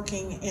from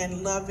working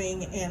and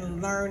loving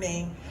and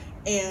learning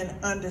and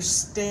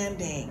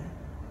understanding,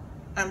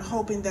 I'm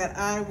hoping that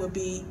I will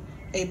be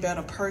a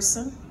better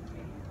person,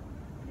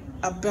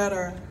 a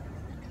better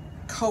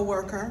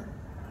coworker,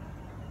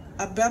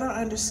 a better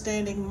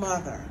understanding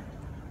mother,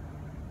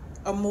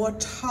 a more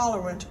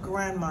tolerant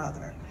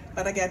grandmother.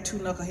 But I got 2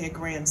 knucklehead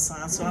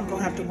grandsons, so I'm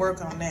gonna have to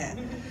work on that.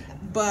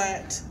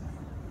 But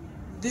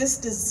this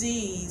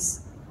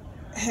disease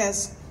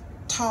has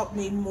taught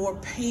me more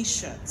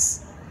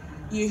patience.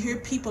 You hear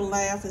people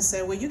laugh and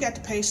say, well, you got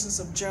the patience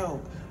of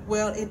Job.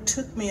 Well, it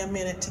took me a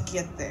minute to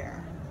get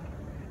there.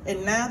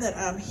 And now that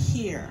I'm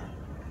here,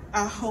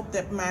 I hope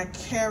that my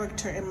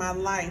character in my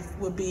life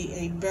will be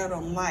a better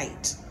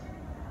light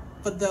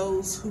for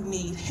those who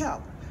need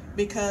help.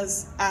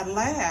 Because I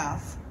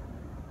laugh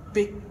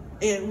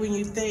when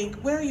you think,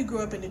 well, you grew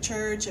up in the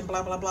church and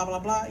blah, blah, blah, blah,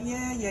 blah.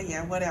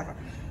 Yeah, whatever.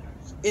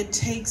 It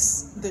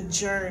takes the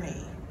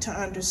journey to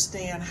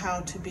understand how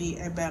to be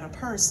a better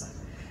person.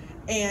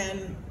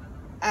 And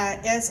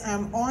as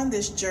I'm on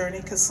this journey,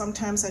 because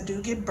sometimes I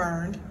do get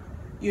burned,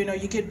 you know,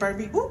 you get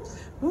burned,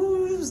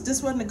 ooh,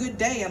 this wasn't a good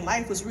day and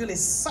life was really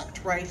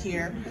sucked right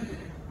here.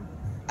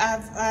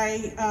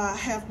 I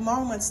have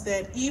moments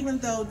that even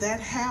though that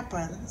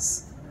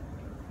happens,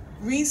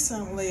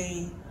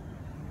 recently,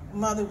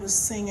 Mother was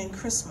singing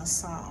Christmas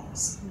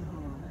songs.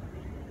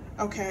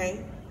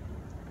 Okay,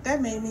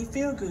 that made me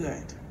feel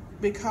good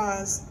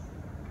because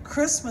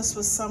Christmas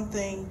was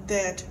something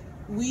that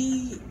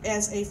we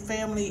as a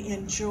family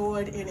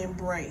enjoyed and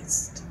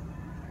embraced.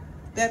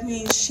 That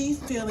means she's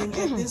feeling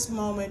at this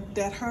moment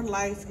that her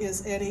life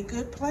is at a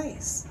good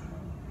place.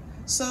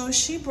 So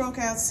she broke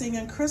out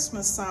singing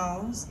Christmas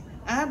songs.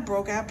 I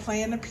broke out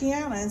playing the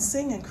piano and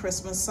singing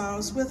Christmas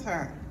songs with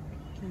her.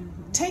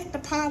 Take the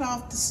pot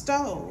off the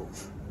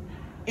stove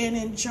and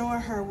enjoy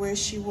her where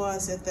she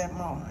was at that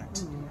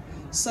moment.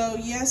 So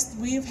yes,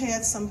 we've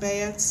had some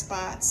bad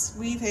spots,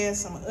 we've had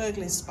some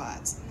ugly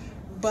spots,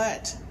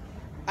 but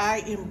I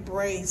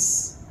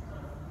embrace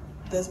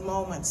the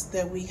moments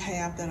that we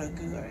have that are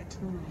good.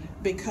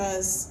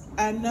 Because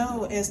I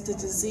know as the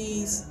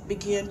disease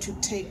began to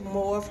take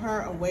more of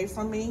her away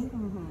from me,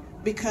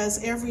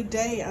 because every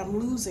day I'm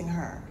losing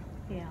her.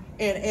 Yeah.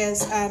 And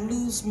as I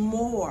lose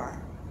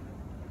more,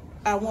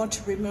 I want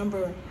to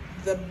remember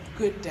the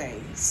good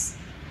days.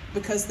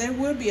 Because there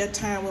will be a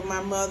time when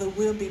my mother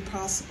will be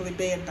possibly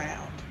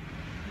bedbound.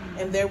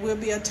 And there will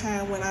be a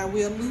time when I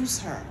will lose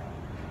her.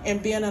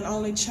 And being an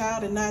only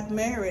child and not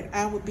married,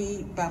 I would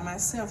be by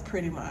myself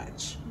pretty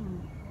much.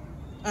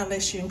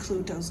 Unless you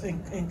include those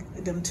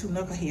them 2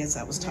 knuckleheads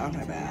I was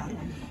talking about.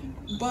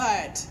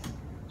 But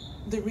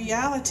the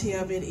reality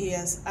of it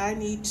is I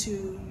need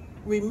to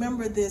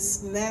remember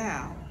this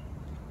now,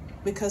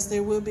 because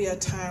there will be a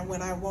time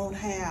when I won't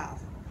have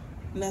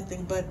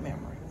nothing but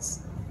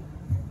memories.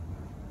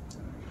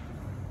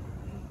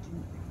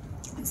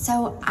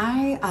 So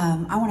I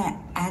want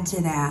to add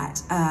to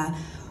that.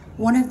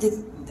 One of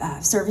the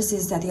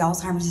services that the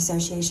Alzheimer's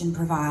Association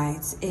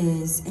provides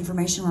is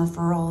information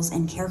referrals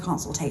and care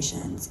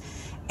consultations.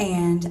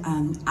 And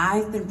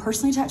I've been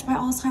personally touched by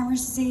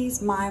Alzheimer's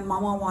disease. My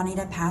mama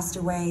Juanita passed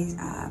away,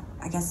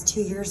 I guess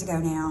 2 years ago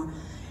now.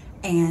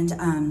 And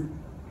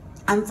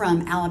I'm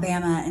from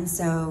Alabama, and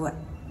so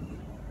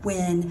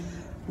when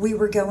we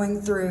were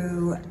going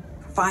through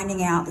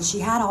finding out that she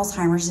had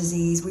Alzheimer's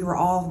disease, we were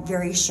all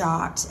very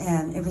shocked,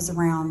 and it was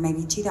around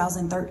maybe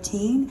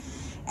 2013,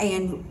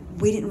 and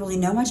we didn't really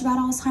know much about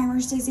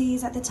Alzheimer's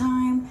disease at the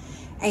time,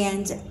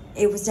 and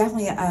it was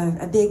definitely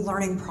a big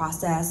learning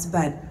process.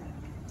 But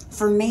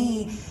for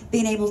me,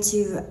 being able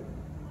to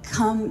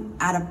come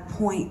at a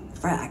point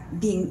for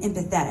being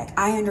empathetic,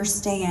 I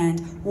understand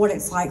what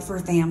it's like for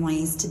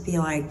families to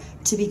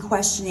be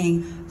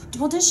questioning,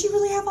 well, does she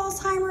really have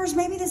Alzheimer's?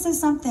 Maybe this is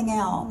something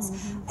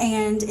else.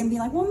 And be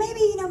like, well,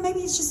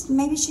 maybe she's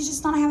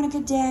just not having a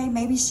good day.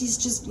 Maybe she's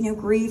just,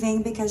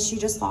 grieving because she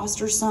just lost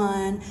her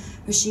son,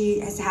 or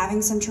she is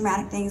having some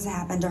traumatic things that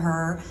happened to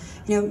her.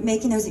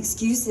 Making those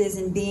excuses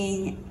and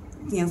being,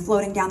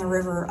 floating down the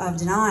river of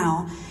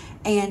denial.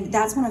 And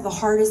that's one of the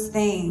hardest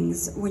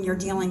things when you're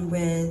dealing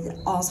with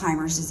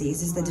Alzheimer's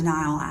disease, is the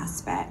denial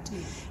aspect.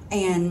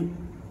 And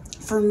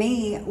for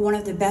me, one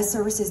of the best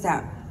services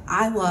that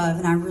I love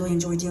and I really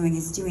enjoy doing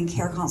is doing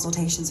care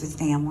consultations with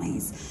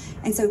families.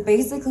 And so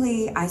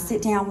basically I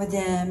sit down with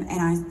them and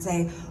I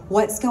say,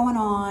 what's going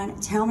on?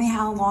 Tell me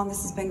how long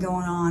this has been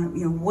going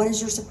on. What is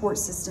your support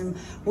system?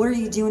 What are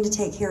you doing to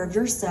take care of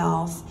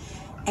yourself?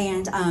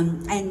 And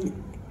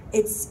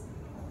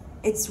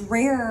it's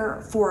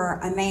rare for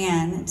a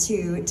man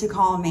to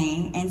call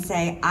me and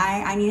say,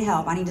 I need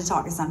help, I need to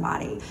talk to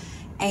somebody.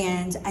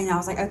 And I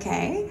was like,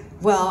 okay,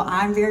 well,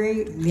 I'm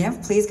very,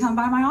 please come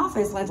by my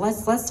office.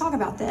 Let's talk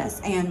about this.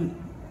 And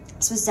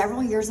So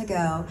several years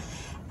ago,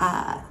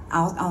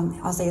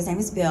 I'll say his name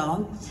is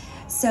Bill.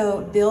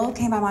 So Bill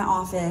came by my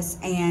office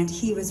and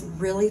he was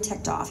really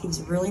ticked off. He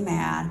was really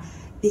mad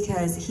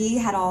because he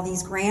had all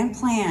these grand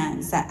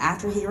plans that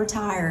after he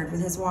retired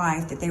with his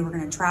wife, that they were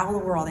going to travel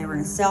the world. They were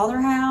going to sell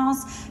their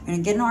house, going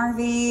to get an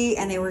RV,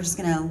 and they were just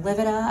going to live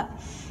it up.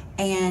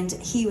 And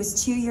he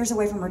was 2 years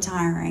away from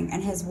retiring,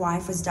 and his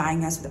wife was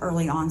diagnosed with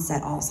early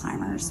onset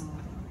Alzheimer's.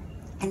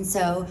 And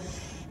so,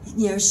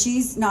 you know,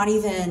 she's not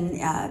even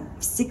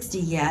 60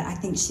 yet. I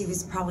think she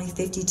was probably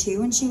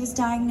 52 when she was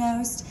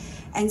diagnosed.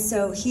 And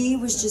so he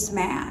was just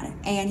mad,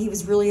 and he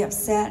was really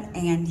upset,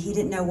 and he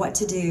didn't know what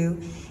to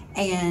do.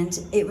 And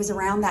it was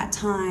around that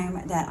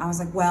time that I was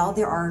like, well,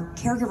 there are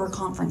caregiver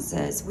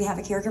conferences. We have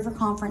a caregiver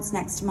conference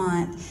next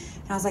month.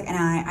 And I was like, and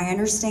I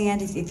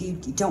understand if you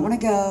don't want to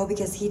go,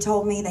 because he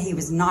told me that he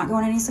was not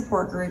going to any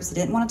support groups. He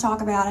didn't want to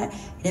talk about it.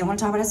 He didn't want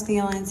to talk about his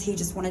feelings. He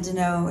just wanted to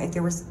know if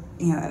there was,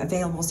 you know,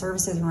 available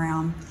services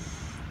around.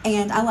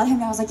 And I let him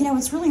know, I was like, you know,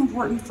 it's really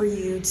important for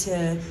you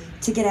to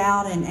get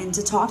out and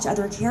to talk to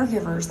other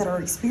caregivers that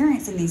are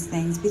experiencing these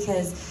things,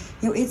 because,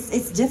 you know,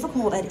 it's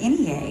difficult at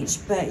any age.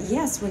 But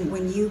yes,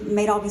 when you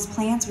made all these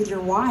plans with your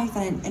wife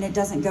and it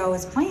doesn't go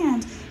as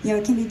planned, you know,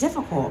 it can be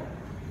difficult.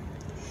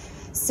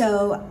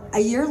 So a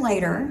year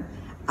later,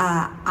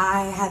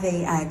 I have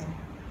a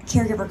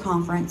caregiver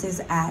conference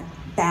is at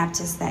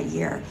Baptist that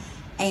year.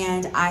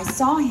 And I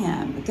saw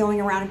him going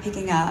around and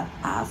picking up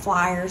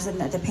flyers and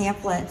the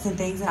pamphlets and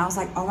things, and I was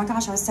like, oh my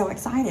gosh, I was so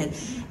excited.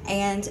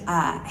 And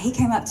he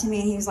came up to me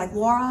and he was like,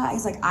 Laura,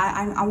 he's like,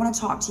 I want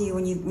to talk to you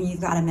when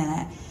you've got a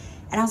minute.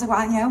 And I was like,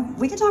 well, you know,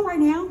 we can talk right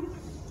now.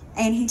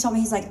 And he told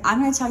me, he's like,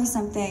 I'm going to tell you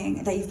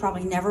something that you've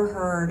probably never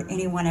heard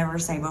anyone ever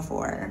say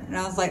before. And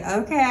I was like,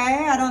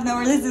 okay, I don't know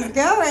where this is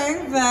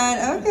going,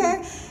 but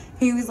okay.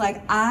 He was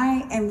like,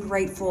 I am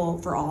grateful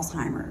for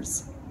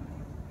Alzheimer's.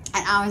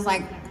 And I was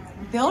like,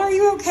 Bill, are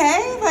you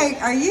okay?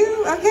 Like, are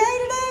you okay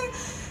today?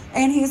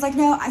 And he was like,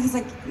 no. He's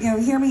like, you know,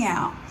 hear me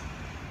out.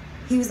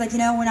 He was like, you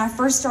know, when I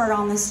first started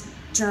on this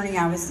journey,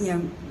 I was, you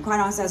know, quite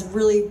honestly, I was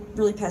really,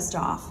 really pissed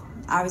off.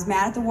 I was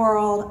mad at the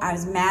world. I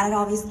was mad at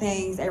all these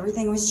things.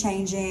 Everything was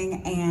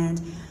changing.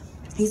 And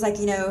he's like,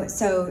 you know,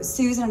 so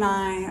Susan and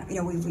I, you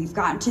know, we've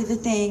gotten to the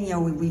thing, you know,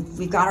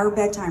 we've got our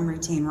bedtime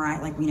routine,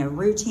 right? Like, you know,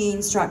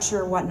 routine,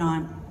 structure,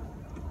 whatnot.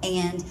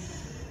 And,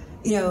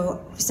 you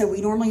know, so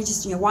we normally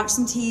just, you know, watch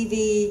some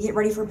TV, get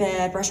ready for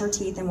bed, brush our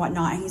teeth and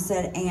whatnot. And he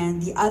said,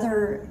 and the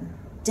other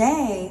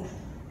day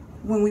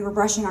when we were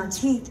brushing our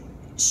teeth,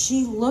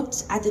 she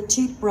looked at the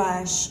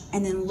toothbrush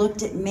and then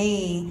looked at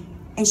me,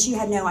 and she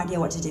had no idea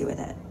what to do with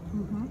it.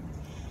 Mm-hmm.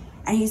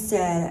 And he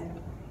said,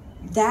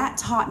 that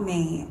taught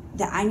me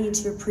that I need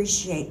to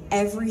appreciate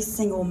every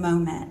single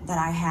moment that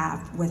I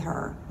have with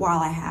her while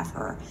I have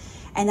her.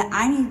 And that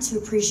I need to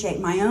appreciate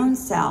my own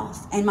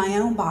self and my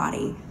own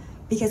body,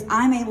 because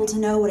I'm able to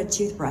know what a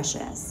toothbrush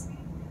is.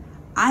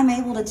 I'm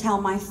able to tell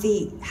my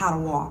feet how to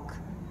walk.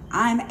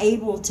 I'm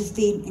able to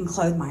feed and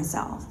clothe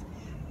myself.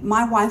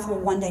 My wife will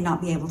one day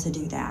not be able to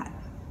do that.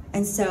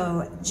 And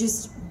so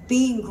just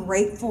being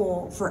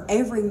grateful for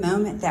every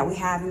moment that we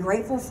have, and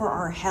grateful for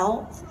our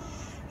health.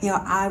 You know,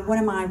 one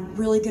of my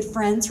really good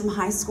friends from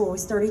high school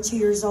was 32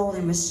 years old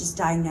and was just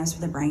diagnosed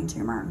with a brain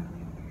tumor.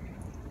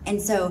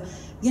 And so,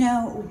 you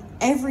know,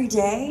 every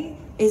day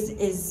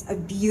is a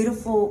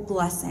beautiful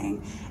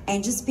blessing,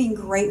 and just being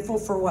grateful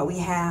for what we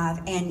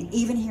have. And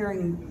even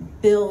hearing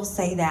Bill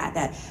say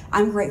that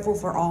I'm grateful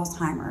for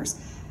Alzheimer's,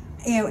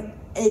 you know,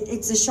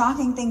 it's a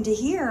shocking thing to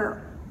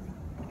hear,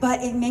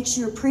 but it makes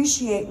you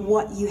appreciate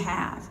what you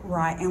have,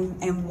 right?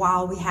 And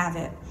while we have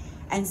it.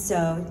 And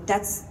so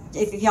that's,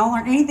 if y'all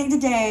learned anything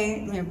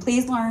today, you know,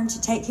 please learn to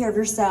take care of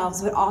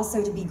yourselves, but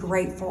also to be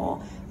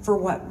grateful for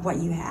what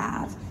you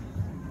have.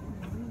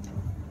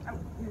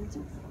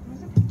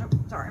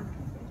 Sorry.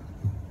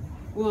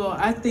 Well,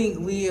 I think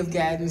we have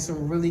gotten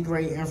some really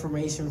great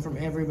information from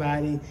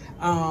everybody,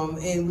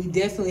 and we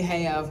definitely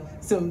have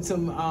some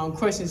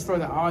questions for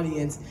the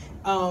audience.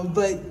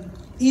 But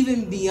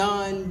even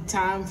beyond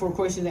time for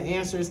questions and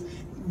answers,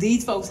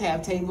 these folks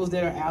have tables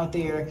that are out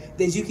there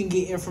that you can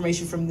get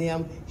information from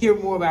them, hear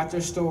more about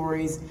their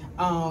stories,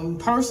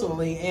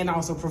 personally and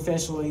also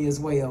professionally as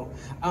well.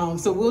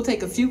 So we'll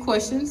take a few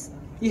questions.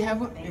 You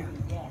have one?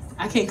 Yes.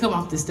 I can't come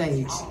off the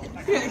stage.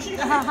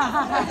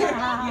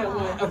 Yeah,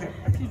 one. Okay.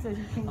 She said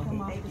you can't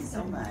come off the stage. Thank you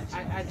so much.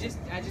 I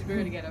just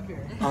barely got up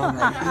here. All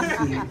right,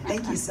 thank you.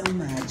 Thank you so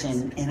much.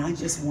 And I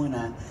just want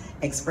to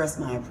express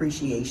my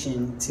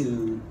appreciation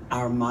to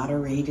our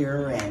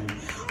moderator and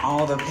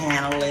all the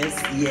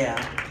panelists.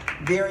 Yeah,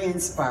 very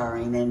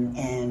inspiring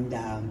and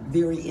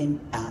very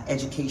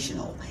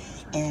educational.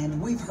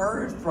 And we've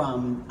heard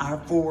from our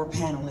 4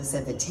 panelists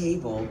at the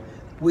table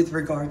with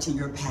regard to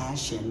your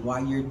passion, why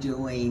you're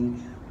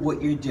doing what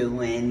you're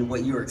doing,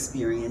 what your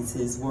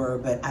experiences were,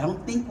 but I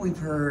don't think we've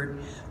heard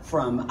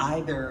from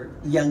either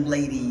young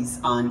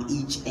ladies on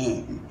each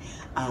end.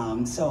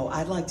 So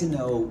I'd like to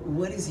know,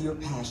 what is your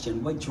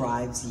passion? What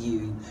drives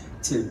you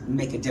to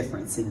make a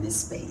difference in this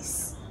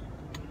space?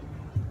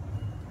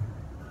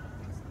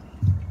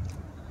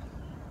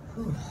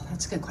 Ooh,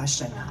 that's a good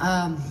question.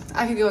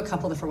 I could go a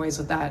couple different ways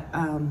with that.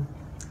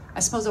 I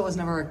suppose I was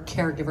never a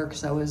caregiver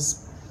because I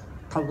was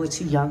probably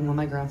too young when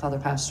my grandfather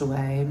passed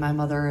away. My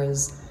mother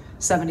is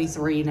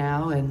 73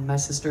 now, and my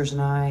sisters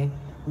and I,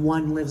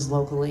 one lives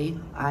locally.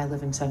 I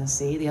live in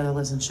Tennessee, the other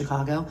lives in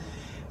Chicago.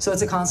 So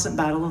it's a constant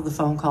battle of the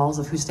phone calls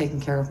of who's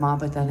taking care of mom,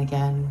 but then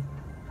again,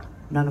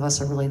 none of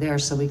us are really there,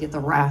 so we get the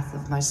wrath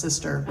of my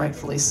sister,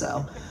 rightfully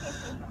so.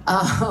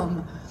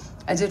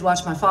 I did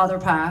watch my father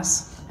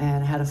pass,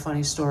 and I had a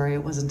funny story.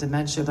 It wasn't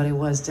dementia, but it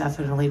was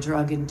definitely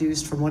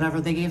drug-induced from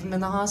whatever they gave him in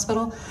the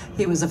hospital.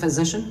 He was a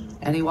physician,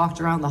 and he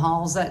walked around the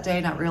halls that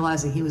day not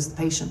realizing he was the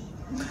patient,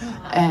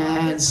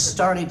 and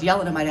started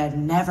yelling at my dad.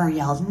 Never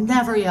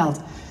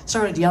yelled.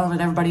 Started yelling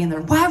at everybody in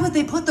there. Why would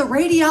they put the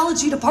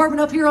radiology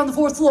department up here on the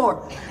 4th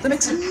floor? That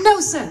makes no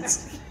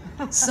sense.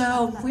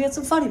 So we had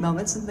some funny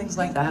moments and things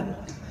like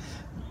that.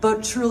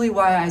 But truly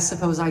why I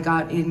suppose I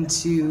got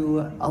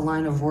into a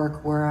line of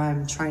work where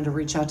I'm trying to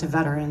reach out to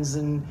veterans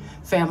and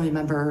family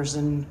members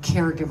and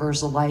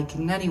caregivers alike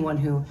and anyone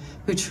who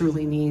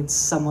truly needs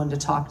someone to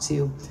talk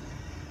to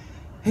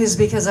is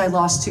because I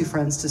lost 2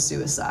 friends to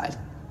suicide.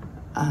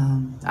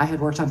 I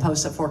had worked on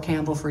post at Fort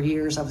Campbell for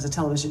years. I was a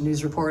television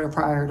news reporter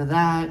prior to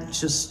that,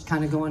 just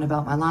kind of going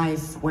about my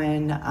life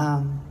when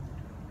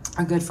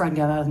a good friend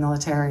got out of the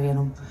military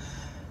and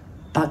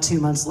about 2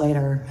 months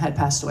later had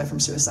passed away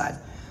from suicide.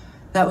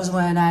 That was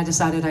when I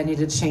decided I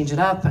needed to change it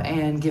up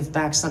and give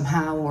back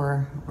somehow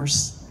or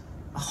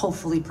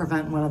hopefully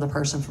prevent one other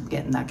person from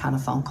getting that kind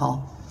of phone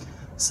call.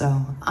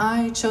 So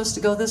I chose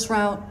to go this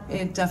route.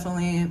 It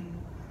definitely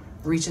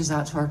reaches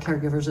out to our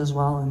caregivers as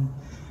well, and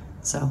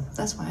so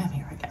that's why I'm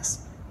here, I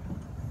guess.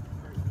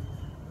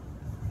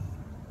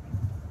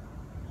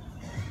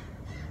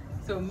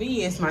 So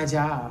me, it's my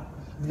job.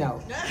 No.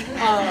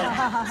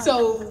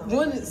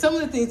 Some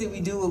of the things that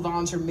we do with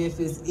Volunteer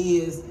Memphis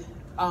is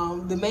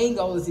the main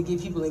goal is to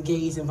get people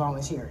engaged in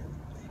volunteering.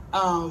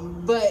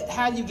 But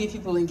how do you get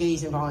people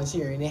engaged in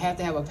volunteering? They have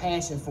to have a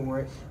passion for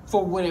it,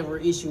 for whatever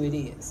issue it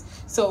is.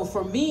 So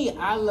for me,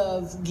 I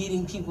love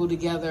getting people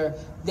together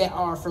that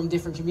are from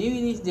different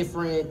communities,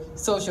 different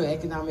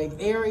socioeconomic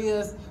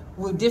areas,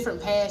 with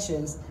different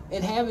passions,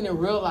 and having them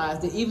realize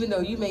that even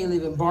though you may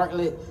live in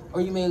Bartlett, or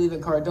you may live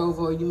in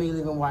Cordova, or you may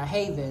live in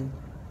Whitehaven,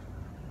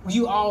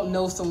 you all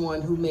know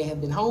someone who may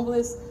have been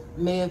homeless,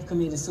 may have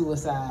committed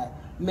suicide,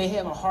 may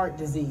have a heart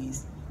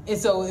disease. And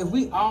so if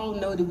we all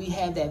know that we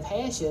have that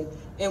passion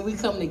and we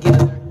come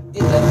together,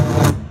 it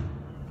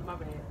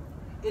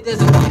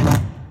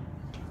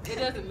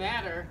doesn't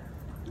matter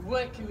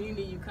what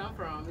community you come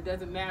from. It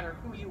doesn't matter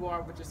who you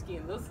are, what your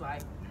skin looks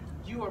like.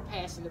 You are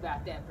passionate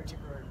about that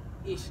particular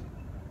issue.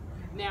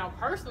 Now,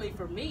 personally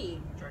for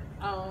me,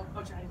 I'll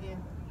try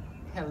again.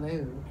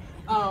 Hello.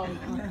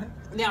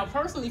 Now,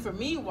 personally for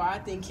me, why I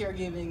think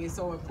caregiving is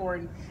so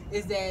important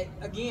is that,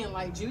 again,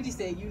 like Judy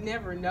said, you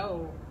never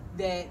know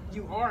that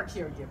you are a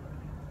caregiver.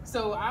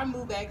 So I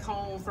moved back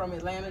home from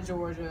Atlanta,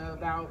 Georgia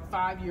about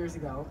 5 years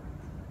ago.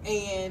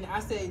 And I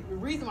said the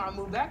reason why I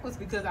moved back was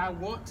because I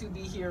want to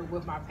be here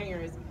with my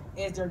parents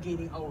as they're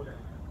getting older.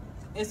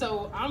 And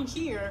so I'm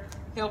here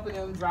helping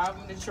them, drive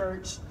them to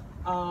church,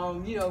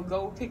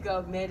 go pick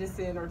up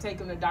medicine or take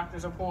them to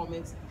doctor's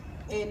appointments.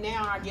 And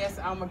now I guess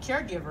I'm a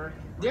caregiver.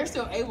 They're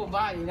still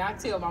able-bodied, and I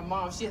tell my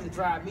mom she has to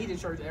drive me to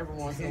church every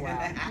once in a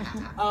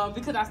while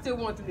because I still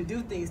want them to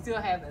do things,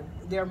 still have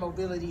their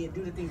mobility and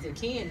do the things they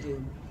can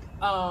do.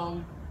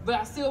 But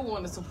I still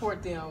want to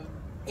support them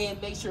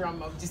and make sure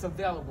I'm just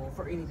available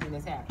for anything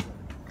that's happening.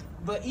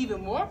 But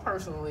even more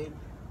personally,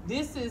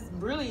 this is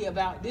really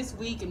about this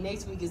week and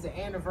next week is the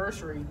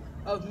anniversary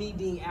of me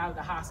being out of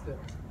the hospital.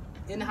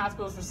 In the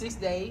hospital for 6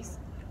 days,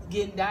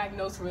 getting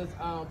diagnosed with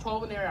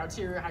pulmonary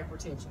arterial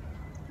hypertension.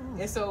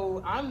 And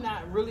so I'm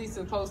not really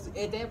supposed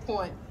to, at that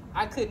point,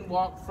 I couldn't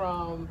walk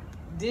from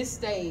this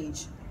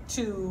stage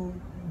to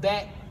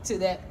that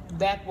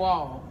back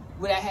wall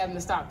without having to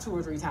stop 2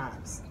 or 3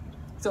 times.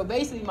 So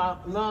basically my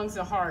lungs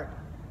and heart,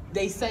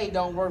 they say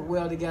don't work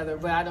well together,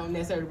 but I don't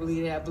necessarily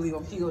believe that. I believe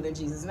I'm healed in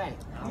Jesus' name.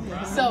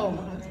 Right. So,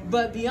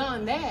 but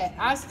beyond that,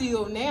 I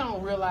still now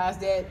realize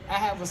that I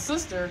have a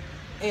sister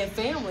and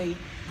family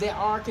that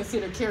are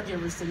considered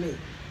caregivers to me.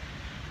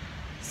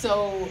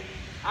 So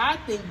I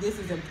think this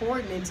is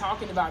important in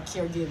talking about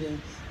caregiving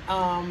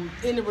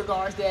in the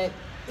regards that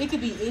it could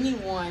be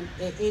anyone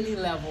at any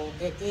level,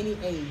 at any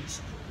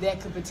age, that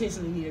could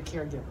potentially need a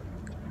caregiver.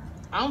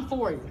 I'm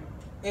 40,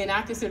 and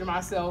I consider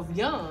myself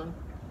young,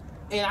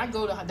 and I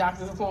go to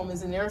doctor's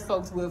appointments, and there are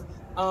folks with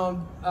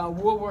World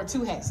War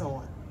II hats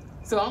on.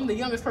 So I'm the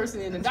youngest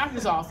person in the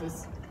doctor's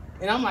office,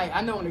 and I'm like,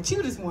 I know I'm the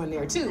cutest one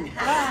there too.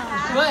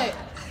 But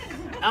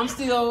I'm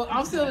still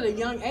at a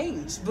young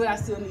age, but I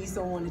still need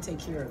someone to take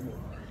care of me.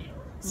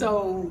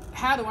 So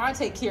how do I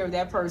take care of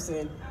that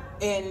person?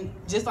 And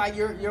just like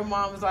your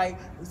mom was like,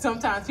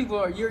 sometimes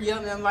you're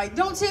yelling at them like,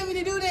 don't tell me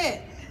to do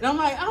that. And I'm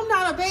like, I'm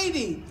not a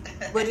baby.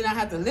 But then I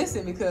have to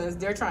listen because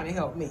they're trying to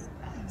help me.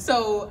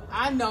 So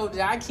I know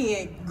that I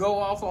can't go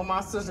off on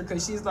my sister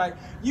because she's like,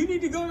 you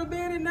need to go to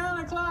bed at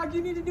 9 o'clock.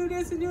 You need to do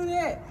this and do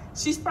that.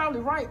 She's probably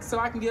right. So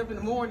I can get up in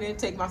the morning,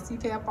 take my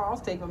CPAP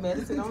off, take my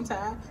medicine on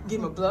time, get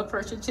my blood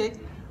pressure checked,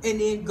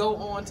 and then go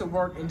on to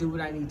work and do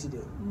what I need to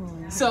do.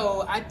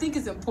 So I think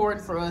it's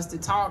important for us to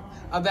talk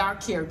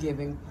about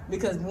caregiving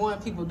because one,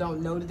 people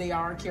don't know that they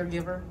are a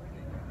caregiver,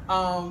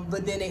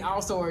 but then they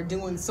also are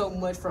doing so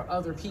much for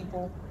other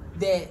people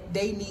that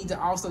they need to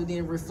also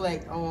then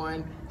reflect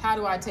on how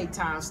do I take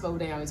time, slow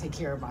down, and take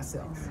care of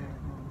myself.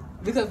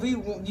 Because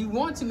you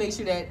want to make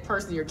sure that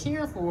person you're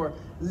caring for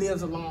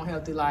lives a long,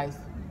 healthy life.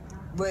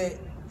 But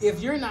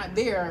if you're not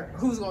there,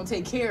 who's going to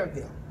take care of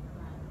them?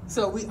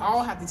 So we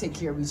all have to take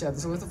care of each other.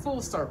 So it's a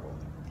full circle.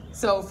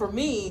 So for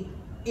me,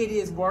 it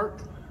is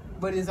work,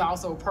 but it's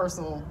also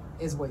personal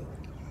as well.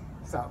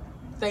 So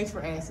thanks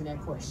for asking that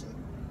question.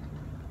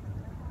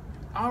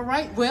 All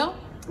right, well,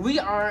 we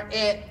are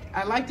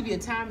I like to be a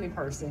timely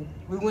person.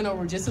 We went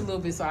over just a little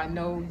bit, so I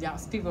know y'all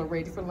people are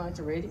ready for lunch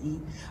or ready to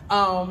eat.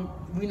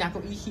 We're not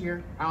gonna eat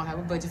here. I don't have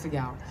a budget for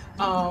y'all.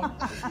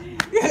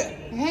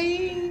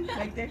 Hey,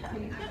 like that.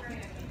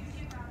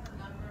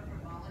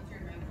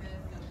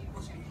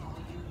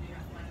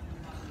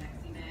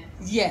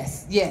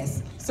 Yes.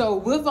 So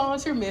with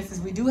Volunteer Memphis,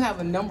 we do have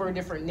a number of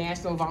different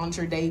National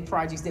Volunteer Day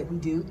projects that we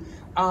do.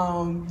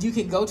 You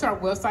can go to our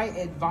website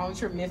at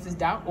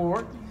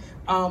volunteermemphis.org,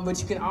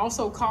 but you can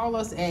also call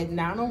us at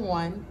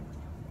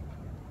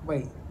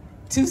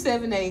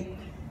 278,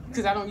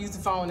 because I don't use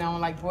the phone now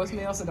on like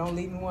voicemail, so don't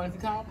leave me one if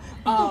you call.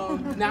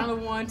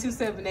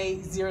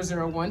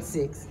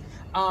 901-278-0016.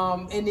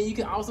 And then you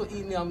can also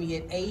email me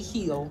at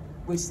ahill,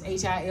 which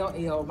is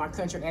Hill, my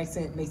country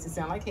accent makes it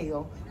sound like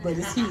hell, but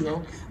it's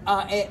Hill,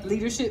 at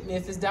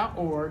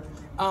leadershipmemphis.org.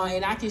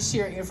 And I can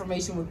share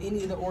information with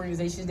any of the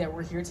organizations that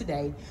were here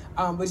today.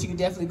 But you can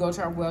definitely go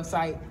to our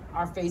website,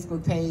 our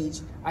Facebook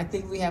page. I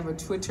think we have a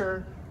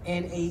Twitter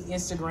and a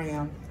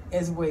Instagram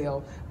as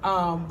well.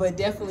 But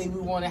definitely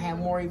we want to have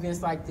more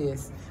events like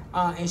this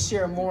and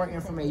share more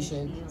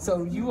information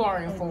so you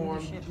are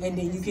informed and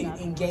then you can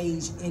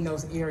engage in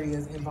those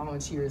areas and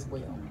volunteer as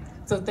well.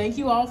 So thank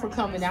you all for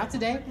coming out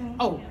today.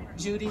 Oh,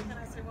 Judy,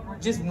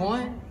 just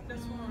one?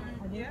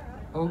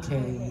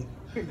 Okay.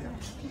 Here you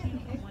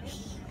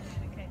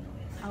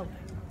go.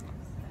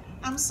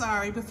 I'm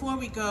sorry, before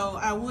we go,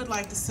 I would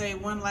like to say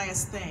one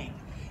last thing.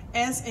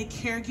 As a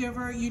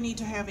caregiver, you need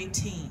to have a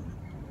team.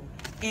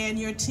 And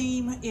your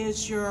team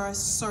is your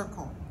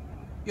circle.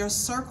 Your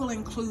circle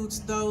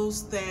includes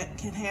those that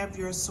can have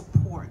your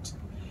support.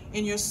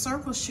 And your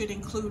circle should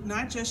include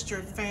not just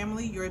your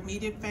family, your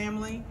immediate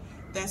family,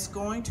 that's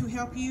going to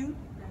help you,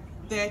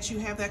 that you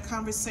have that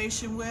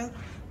conversation with,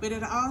 but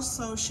it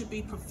also should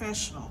be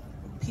professional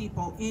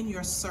people in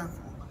your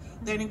circle.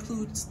 That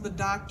includes the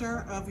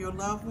doctor of your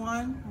loved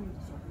one,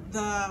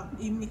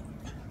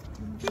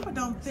 people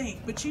don't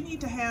think, but you need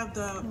to have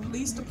the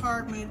police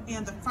department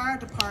and the fire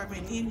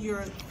department in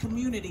your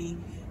community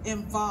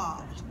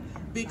involved.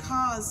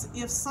 Because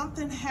if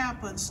something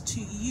happens to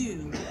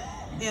you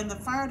and the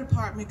fire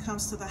department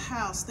comes to the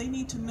house, they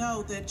need to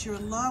know that your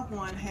loved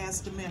one has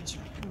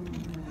dementia.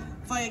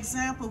 For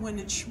example, when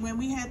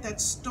we had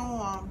that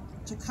storm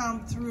to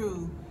come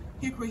through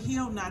Hickory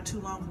Hill not too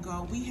long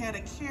ago, we had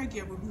a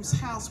caregiver whose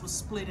house was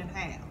split in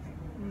half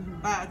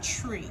by a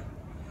tree.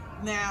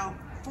 Now,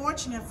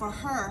 fortunate for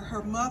her,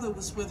 her mother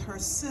was with her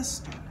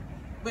sister.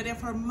 But if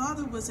her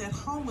mother was at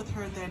home with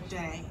her that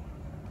day,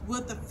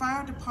 would the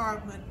fire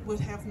department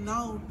would have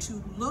known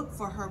to look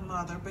for her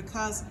mother?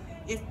 Because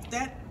if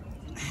that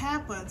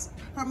happens,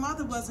 her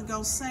mother wasn't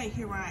going to say,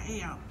 here I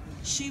am.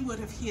 She would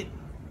have hidden.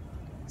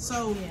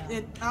 So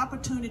at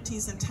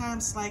opportunities and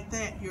times like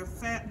that,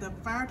 the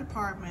fire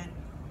department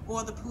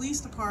or the police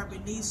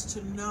department needs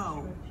to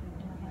know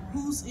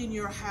who's in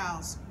your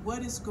house,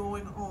 what is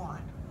going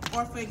on.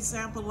 Or for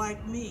example,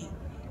 like me,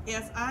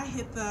 if I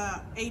hit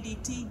the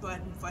ADT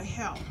button for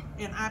help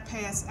and I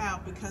pass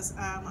out because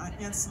I'm an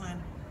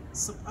insulin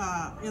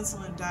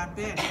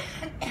diabetic,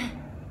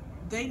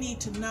 they need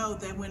to know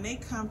that when they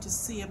come to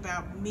see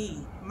about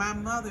me, my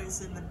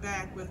mother's in the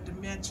back with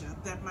dementia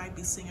that might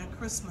be singing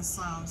Christmas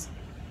songs,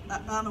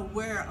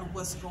 unaware of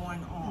what's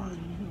going on.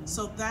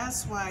 So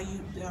that's why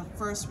the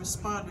first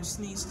responders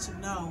needs to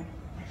know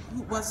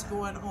what's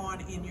going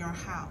on in your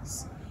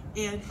house.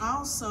 And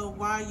also,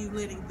 why are you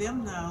letting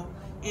them know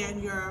and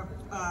your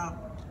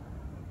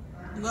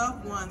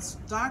loved one's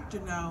doctor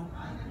know,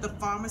 the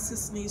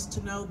pharmacist needs to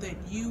know that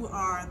you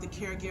are the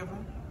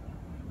caregiver.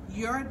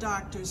 Your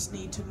doctors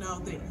need to know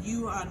that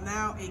you are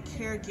now a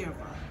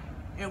caregiver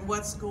and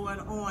what's going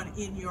on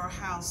in your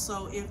house.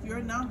 So if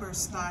your numbers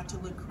start to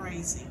look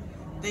crazy,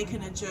 they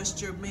can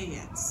adjust your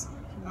meds,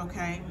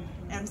 okay?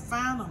 And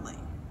finally,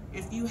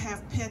 if you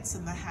have pets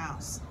in the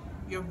house,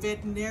 your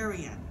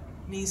veterinarian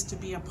needs to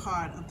be a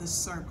part of the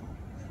circle.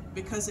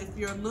 Because if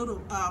your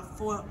little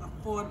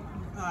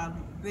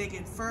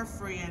four-legged fur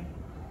friend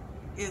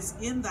is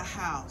in the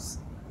house,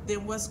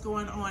 then what's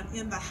going on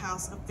in the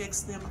house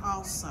affects them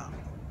also.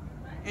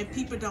 And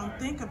people don't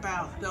think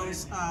about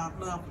those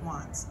loved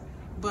ones.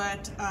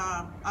 But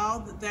all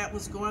that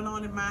was going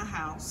on in my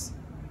house,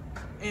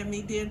 and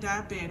me being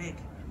diabetic,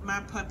 my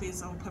puppy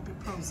is on puppy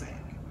Prozac.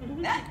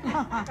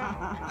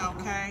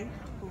 Okay?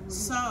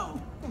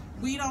 So,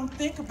 we don't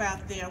think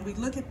about them. We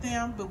look at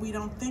them, but we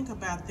don't think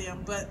about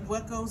them. But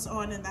what goes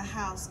on in the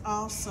house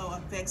also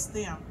affects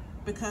them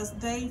because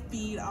they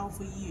feed off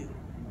of you.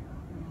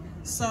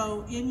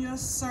 So, in your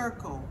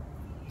circle,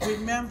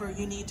 remember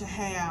you need to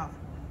have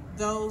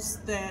those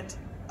that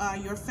are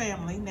your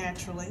family,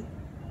 naturally,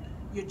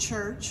 your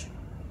church,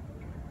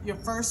 your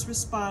first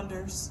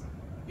responders,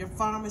 your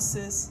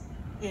pharmacists,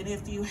 and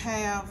if you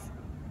have,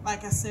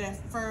 like I said,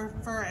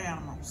 fur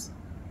animals,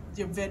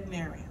 your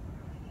veterinarian.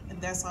 And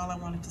that's all I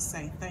wanted to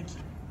say. Thank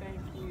you. Thank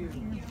you.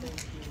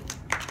 Thank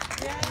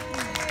you.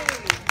 Yay!